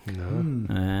 No.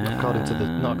 Not according to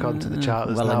the chart.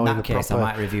 Well, in that case, I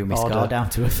might review my score down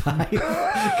to a 5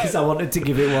 because I wanted to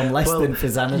give it one less than for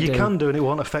Xanadu. You can do, and it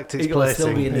won't affect its It'll placing.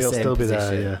 still be in the It'll same still be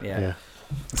position. there. Yeah.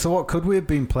 So what could we have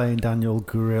been playing, Daniel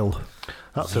Grill?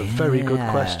 That's a very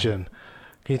good question.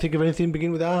 Can you think of anything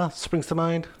beginning with R? Springs to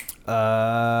mind?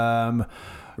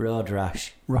 Road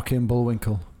Rash. Rocky and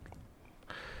Bullwinkle.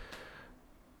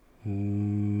 I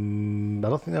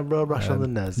don't think that Road Rash on the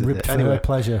NES, did Rib it? for Anyway,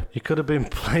 pleasure. you could have been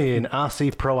playing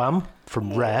RC Pro-Am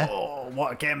from Rare.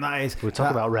 what a game that is. We were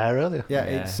talking about Rare earlier. Yeah,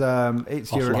 it's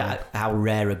your Forget how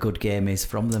rare a good game is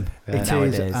from them. It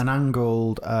nowadays. is an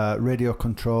angled,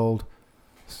 radio-controlled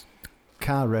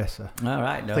car racer. All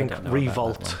right, no, I think I don't know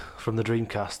Revolt about that from the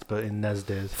Dreamcast, but in NES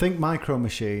days. Think Micro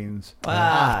Machines.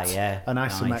 Ah, at yeah, an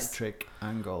nice. isometric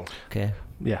angle. one. Okay.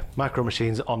 Yeah, Micro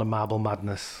Machines on a Marble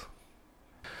Madness.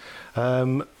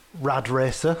 Rad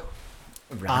Racer.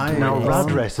 Rad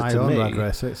Racer I to own me- Rad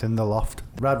Racer. It's in the loft.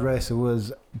 Rad Racer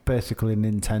was basically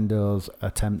Nintendo's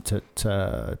attempt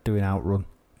at doing Outrun.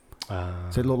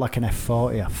 So it looked like an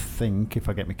F40, I think, if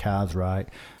I get my cards right.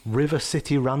 River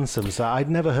City Ransom. So I'd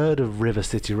never heard of River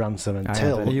City Ransom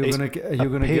until Are you it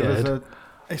going to give us a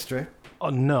history? Oh,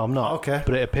 no, I'm not. Okay.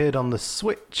 But it appeared on the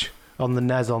Switch, on the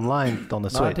NES Online on the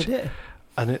Switch. Oh, did it?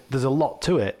 And there's a lot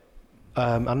to it.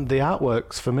 And the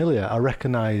artwork's familiar. I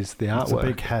recognise the artwork. It's a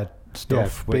big head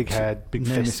stuff. Yeah, big which head, big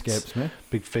name fists, escapes me.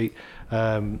 big feet.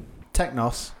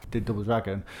 Technos did Double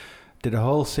Dragon, did a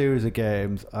whole series of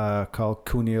games called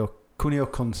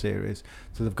Kunio-kun series.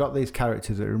 So they've got these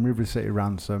characters that are in River City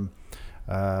Ransom,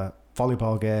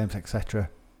 volleyball games, etc.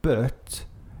 But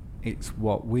it's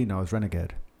what we know as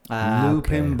Renegade.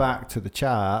 Looping back to the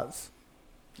charts,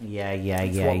 Yeah.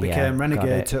 it's what became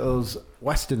Renegade to us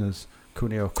Westerners.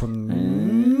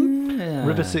 Kunio-kun.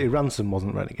 River City Ransom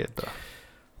wasn't Renegade though.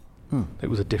 It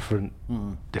was a different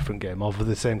game of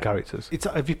the same characters.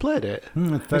 Have you played it?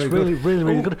 It's very It's really, good.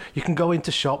 really good. You can go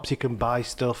into shops, you can buy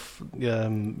stuff.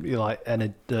 You like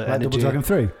energy. Like Double Dragon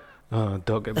 3. Oh,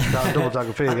 don't get Double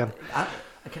Dragon 3 again.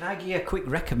 Can I give you a quick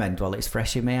recommend while it's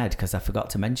fresh in my head, because I forgot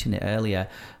to mention it earlier?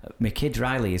 My kid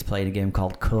Riley is playing a game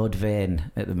called Code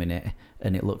Vein at the minute,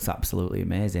 and it looks absolutely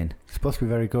amazing. It's supposed to be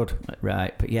very good.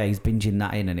 Right, but yeah, he's binging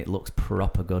that in, and it looks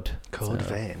proper good. Code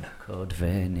Vein. Code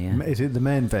Vein, yeah. Is it the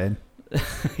main vein?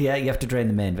 Yeah, you have to drain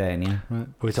the main vein, yeah. Are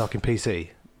we talking PC?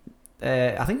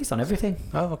 I think it's on everything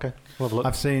Oh, okay. We'll have a look.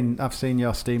 I've seen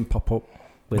your Steam pop up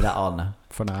with that on.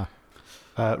 for now.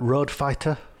 Road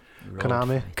Fighter,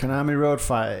 Konami. Konami Road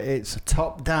Fighter. It's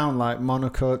top down like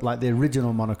Monaco, like the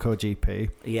original Monaco GP.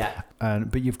 Yeah.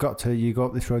 But you go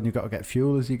up this road and you've got to get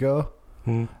fuel as you go. I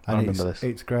And remember this.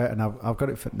 It's great, and I've got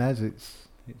it for NES. It's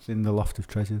in the Loft of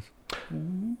Treasures.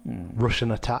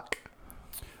 Russian Attack.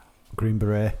 Green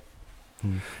Beret.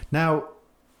 Now,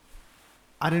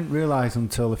 I didn't realise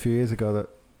until a few years ago that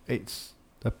it's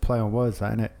a play on words,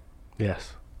 that, isn't it?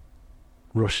 Yes.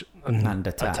 Rush And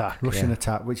Attack. Russian Yeah.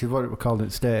 Attack, which is what it was called in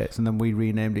the States, and then we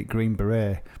renamed it Green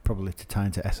Beret, probably to tie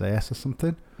into SAS or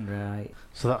something. Right.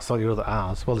 So that's all your other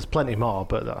R's. Well, there's plenty more,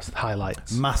 but that's the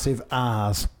highlights. Massive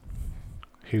R's.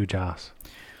 Huge R's.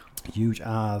 Huge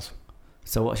R's.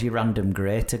 So what's your random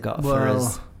greater got for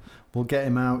us? We'll get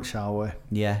him out, shall we?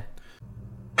 Yeah.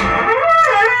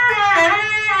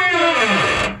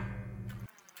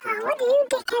 What do you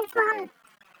dickheads want?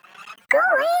 Go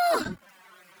away!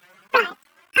 Right,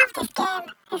 have this game.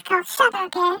 It's called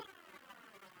Shadowgate.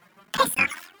 Piss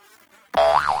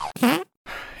off.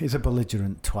 He's a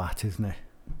belligerent twat, isn't he?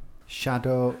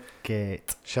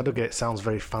 Shadowgate. Shadowgate sounds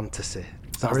very fantasy.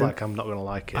 Sounds Sorry? like I'm not going to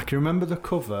like I it. can remember the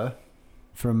cover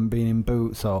from being in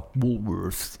Boots or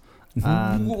Woolworths.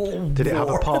 And Did it have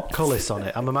a portcullis on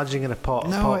it? I'm imagining a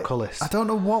portcullis. I don't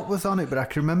know what was on it, but I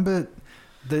can remember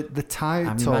the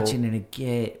title. I'm imagining a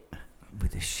gate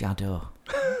with a shadow.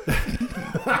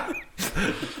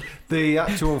 The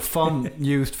actual font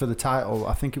used for the title,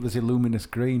 I think it was Illuminous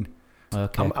Green.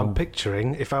 Okay, I'm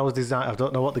picturing, if I was designing, I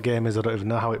don't know what the game is, I don't even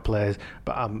know how it plays,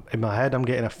 but in my head I'm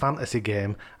getting a fantasy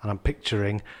game and I'm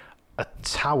picturing a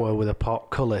tower with a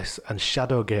portcullis and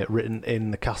Shadowgate written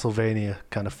in the Castlevania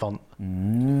kind of font.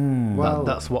 Well,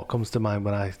 That's what comes to mind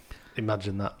when I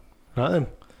imagine that. Right then.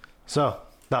 So,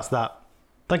 that's that.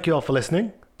 Thank you all for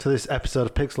listening to this episode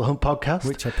of Pixel Hunt Podcast.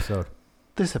 which episode?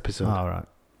 This episode. All right.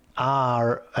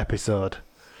 Our episode.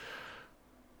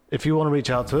 If you want to reach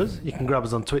out to us, you can grab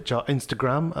us on Twitch or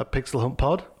Instagram at Pixel Hunt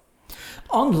Pod.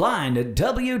 Online at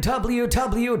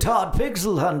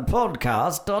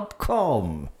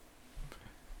www.pixelhuntpodcast.com.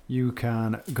 You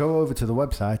can go over to the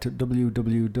website at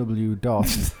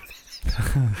www.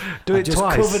 Do it Just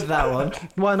twice. covered that one.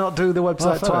 Why not do the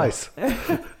website sorry. twice?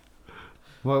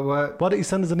 What? Why don't you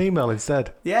send us an email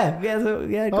instead? Yeah.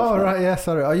 Go Oh, for it. right, yeah,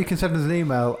 sorry. Or you can send us an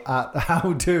email at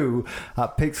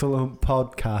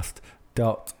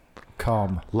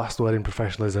howdo@pixelhuntpodcast.com. Last word in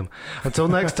professionalism. Until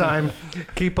next time,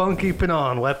 keep on keeping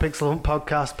on. We're Pixel Hunt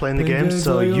Podcast playing the game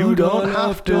so you don't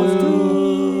have to.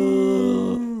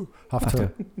 Have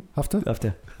to. After.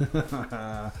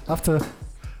 Have to.